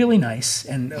 it's really nice,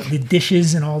 and the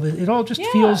dishes and all it all just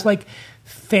feels like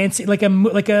fancy, like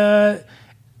a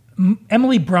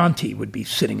Emily Bronte would be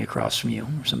sitting across from you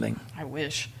or something. I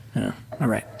wish. Yeah. All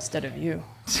right. Instead of you.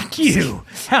 You.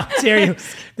 How dare you?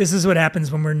 This is what happens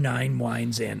when we're 9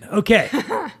 wines in. Okay.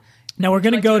 Now we're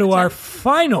going to go to our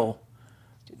final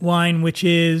wine, which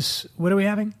is, what are we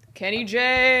having? Kenny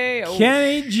J. Oh.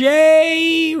 Kenny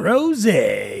J.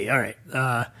 Rosé. All right.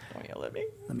 Don't yell at me.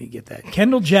 Let me get that.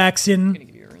 Kendall Jackson. I'm going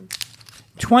to give you a ring.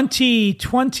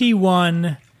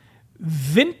 2021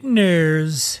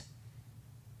 Vintners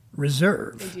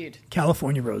Reserve. Indeed.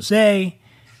 California Rosé.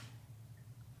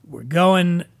 We're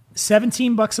going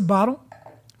 $17 a bottle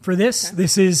for this. Okay.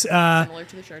 This is similar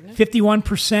to the Chardonnay.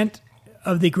 51%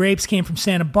 of the grapes came from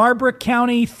Santa Barbara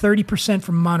County, 30%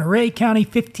 from Monterey County,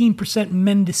 15%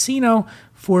 Mendocino,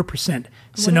 4%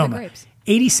 Sonoma.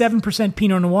 87%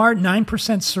 Pinot Noir, 9%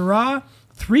 Syrah,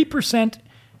 3%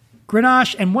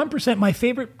 Grenache, and 1%, my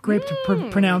favorite grape to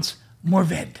pronounce,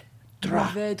 Mourvèdre.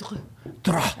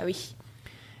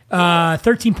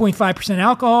 13.5%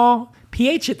 alcohol.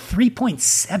 pH at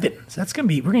 3.7. So that's going to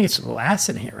be, we're going to get some little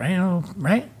acid in here, right?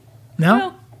 Right? No?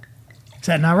 Well, is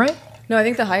that not right? No, I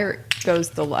think the higher it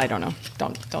goes, I don't know.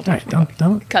 Don't. All right,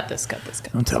 don't. Cut this.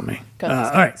 Don't tell me.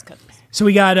 Cut this. So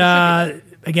we got,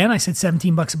 again, I said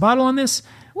 $17 a bottle on this.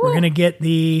 Woo. We're going to get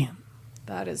the...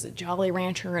 That is a Jolly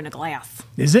Rancher in a glass.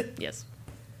 Is it? Yes.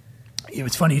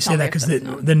 It's funny you say that because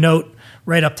the note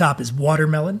right up top is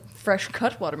watermelon. Fresh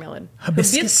cut watermelon.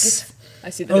 Hibiscus. I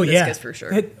see the hibiscus for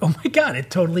sure. Oh my God, it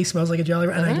totally smells like a Jolly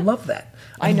Rancher. And I love that.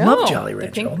 I know. Love Jolly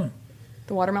Rancher.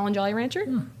 The watermelon Jolly Rancher?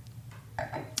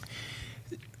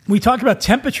 We talked about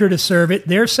temperature to serve it.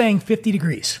 They're saying 50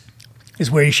 degrees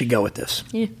is where you should go with this.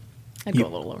 Yeah. I'd go a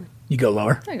little lower. You go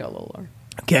lower? I go a little lower.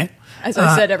 Okay. As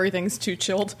I said, everything's too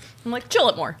chilled. I'm like, chill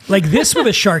it more. Like this with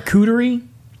a charcuterie.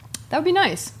 That would be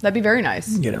nice. That'd be very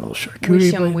nice. Get a little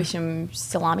charcuterie. Wish him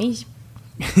salami.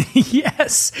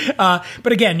 Yes.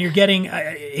 But again, you're getting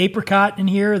apricot in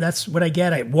here. That's what I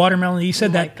get. Watermelon. You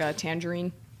said that. Like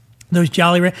tangerine. Those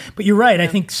Jolly Rancher. But you're right. Yeah. I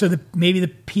think so. Maybe the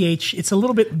pH, this is a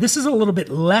little bit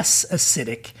less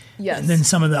acidic than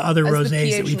some of the other rosés that we've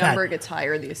had. As the pH number gets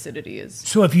higher, the acidity is.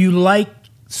 So if you like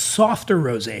softer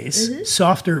rosés,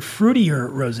 softer, fruitier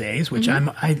rosés, which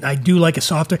I do like a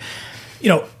softer,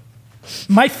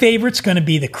 my favorite's going to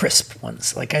be the crisp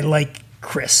ones. Like I like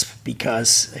crisp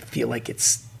because I feel like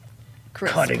it's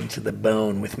cutting to the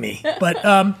bone with me. But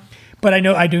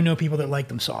I do know people that like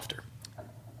them softer.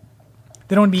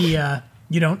 They don't be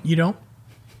you don't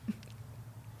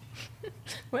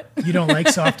What? You don't like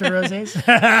softer rosés?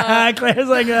 Claire's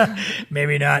like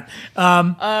maybe not.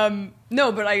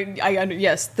 No, but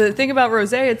yes. The thing about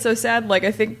rosé, it's so sad. Like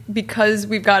I think because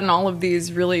we've gotten all of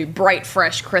these really bright,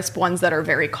 fresh, crisp ones that are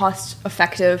very cost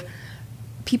effective,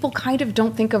 people kind of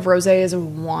don't think of rosé as a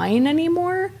wine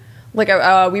anymore. Like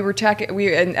we were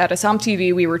at Assam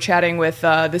TV, we were chatting with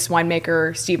this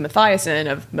winemaker Steve Mathiasen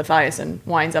of Mathiasen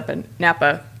Wines up in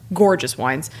Napa, gorgeous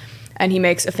wines, and he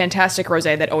makes a fantastic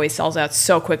rosé that always sells out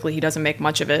so quickly. He doesn't make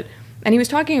much of it, and he was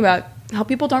talking about how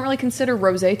people don't really consider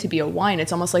rosé to be a wine.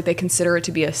 It's almost like they consider it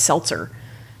to be a seltzer.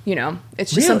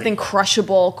 It's just something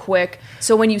crushable, quick.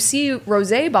 So when you see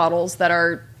rosé bottles that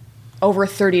are over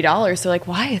 $30, they're like,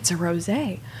 why? It's a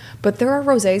rosé. But there are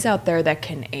rosés out there that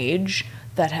can age,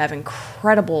 that have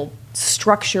incredible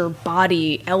structure,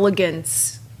 body,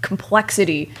 elegance,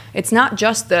 complexity. It's not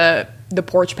just the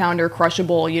porch pounder,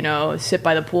 crushable, sit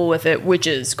by the pool with it, which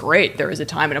is great. There is a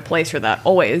time and a place for that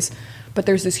always. But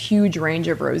there's this huge range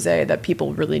of rosé that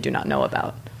people really do not know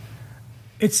about.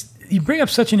 You bring up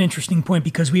such an interesting point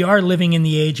because we are living in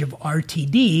the age of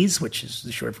RTDs, which is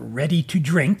the short for ready to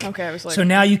drink. Okay, I was like, so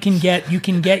now you can get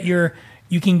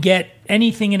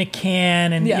anything in a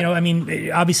can, and I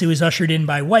mean, obviously it was ushered in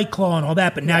by White Claw and all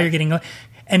that, but now you're getting,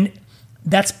 and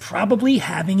that's probably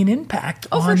having an impact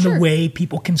on the way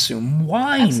people consume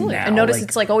wine. Absolutely. now. And notice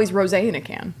it's like always rosé in a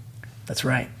can. That's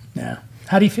right. Yeah.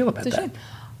 How do you feel about that? Shame.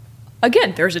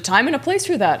 Again, there's a time and a place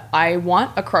for that. I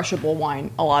want a crushable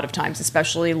wine a lot of times,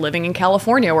 especially living in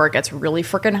California where it gets really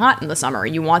freaking hot in the summer.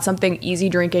 You want something easy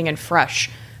drinking and fresh.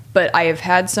 But I have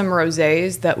had some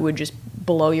rosés that would just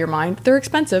blow your mind. They're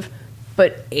expensive,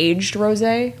 but aged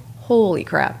rosé, holy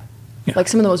crap. Yeah. Like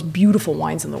some of the most beautiful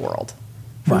wines in the world.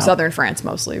 From southern France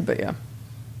mostly, but yeah,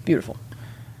 beautiful.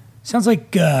 Sounds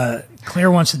like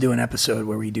Claire wants to do an episode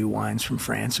where we do wines from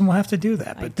France, and we'll have to do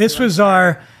that. But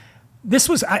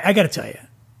I got to tell you,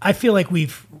 I feel like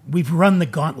we've run the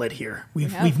gauntlet here.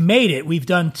 We've made it. We've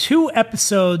done 2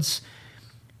 episodes.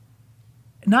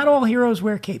 Not all heroes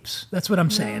wear capes. That's what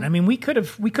I'm saying. I mean, we could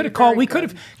have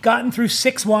gotten through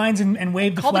 6 wines and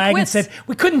waved the flag and said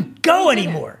we couldn't go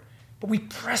anymore. But we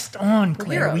pressed on,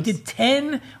 Claire. We did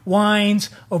 10 wines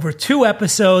over 2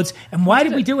 episodes. And why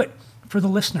did we do it? For the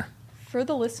listener. For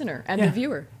the listener and the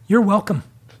viewer. You're welcome.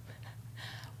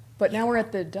 But now we're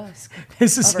at the dusk.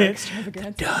 This is it. The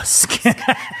dusk.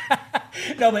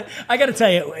 No, but I got to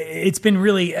tell you, it's been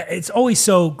really, it's always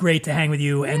so great to hang with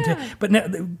you. But now,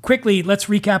 quickly, let's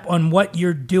recap on what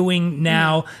you're doing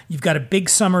now. You've got a big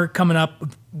summer coming up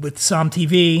with Som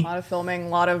TV. A lot of filming, a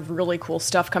lot of really cool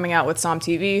stuff coming out with Som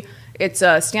TV. It's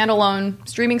a standalone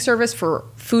streaming service for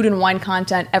food and wine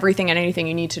content, everything and anything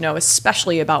you need to know,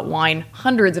 especially about wine.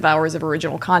 Hundreds of hours of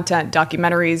original content,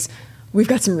 documentaries. We've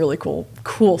got some really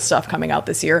cool stuff coming out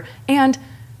this year. And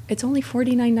it's only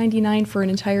 $49.99 for an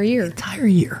entire year. Entire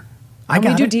year.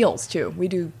 We do deals, too. We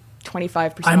do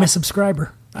 25% I'm a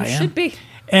subscriber. You should be.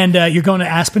 And you're going to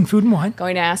Aspen Food and Wine?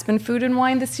 Going to Aspen Food and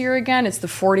Wine this year again. It's the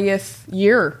 40th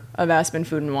year of Aspen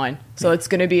Food and Wine. So it's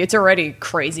going to be, it's already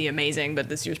crazy amazing, but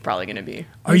this year's probably going to be.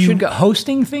 Are you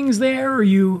hosting things there, or are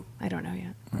you? I don't know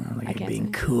yet. I can't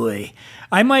being coy.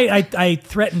 I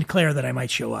threatened Claire that I might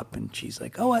show up, and she's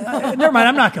like, "Oh, never mind,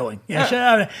 I'm not going." Yeah,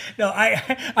 shut up. No,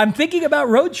 I'm thinking about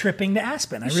road tripping to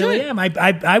Aspen. I really am.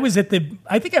 I was at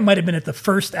I think I might have been at the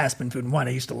first Aspen Food and Wine.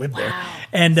 I used to live there.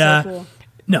 And so cool.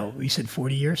 No, you said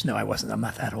 40 years? No, I wasn't. I'm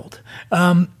not that old.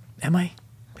 Am I?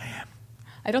 I am.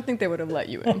 I don't think they would have let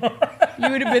you in. You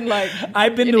would have been like,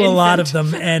 I've been to a lot of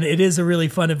them, and it is a really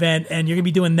fun event. And you're going to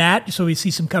be doing that, so we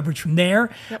see some coverage from there.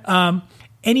 Yep.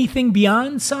 Anything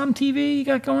beyond Som TV you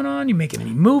got going on? You making any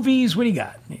movies? What do you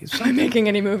got? Am I making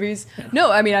any movies? Yeah.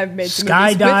 No, I mean, I've made some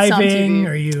skydiving. Movies with Som TV.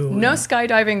 Are you? No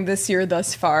skydiving this year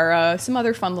thus far. Some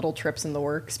other fun little trips in the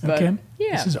works. But okay.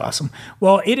 Yeah. This is awesome.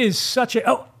 Well, it is such a...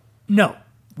 Oh, no.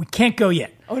 We can't go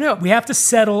yet. Oh, no. We have to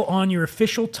settle on your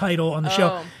official title on the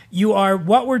show. You are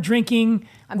What We're Drinking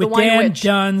with Dan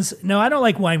Duns. No, I don't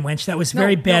like Wine Wench. That was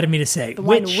very bad of me to say. The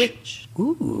Wine Witch.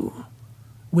 Ooh.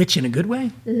 Witch in a good way?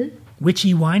 Mm-hmm.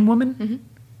 Witchy wine woman? Mm-hmm.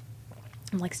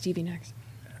 I'm like Stevie Nicks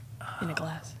in a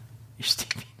glass. You're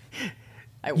Stevie.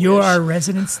 I wish. You're our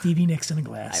resident Stevie Nicks in a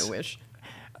glass. I wish.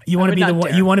 You want to be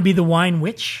the you want to be the wine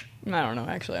witch? I don't know.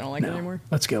 Actually, I don't like it anymore.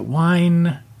 Let's go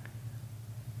wine.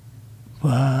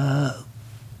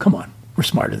 Come on, we're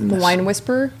smarter than this. The Wine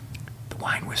Whisperer. The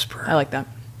Wine Whisperer. I like that.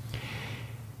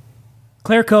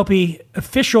 Claire Copey,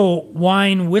 official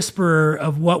wine whisperer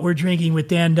of What We're Drinking with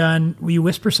Dan Dunn. Will you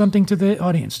whisper something to the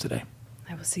audience today?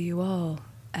 I will see you all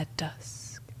at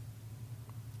dusk.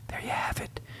 There you have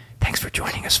it. Thanks for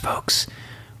joining us, folks.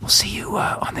 We'll see you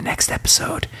on the next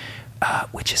episode,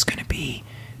 which is going to be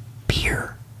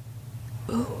beer.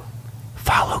 Ooh.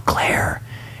 Follow Claire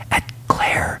at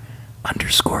Claire_Copey,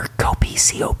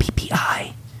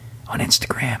 COPPI on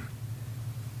Instagram.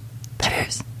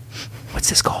 Cheers. What's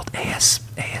this called?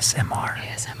 ASMR.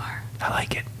 ASMR. I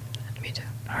like it. Me too.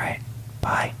 All right.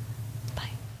 Bye. Bye.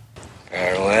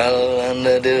 Farewell and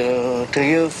adieu to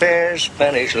you fair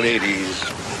Spanish ladies.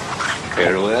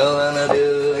 Farewell and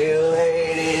adieu, you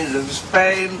ladies of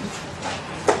Spain.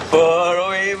 For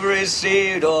we've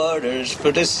received orders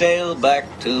for to sail back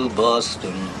to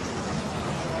Boston.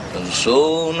 And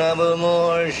so never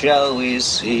more shall we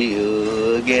see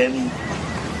you again.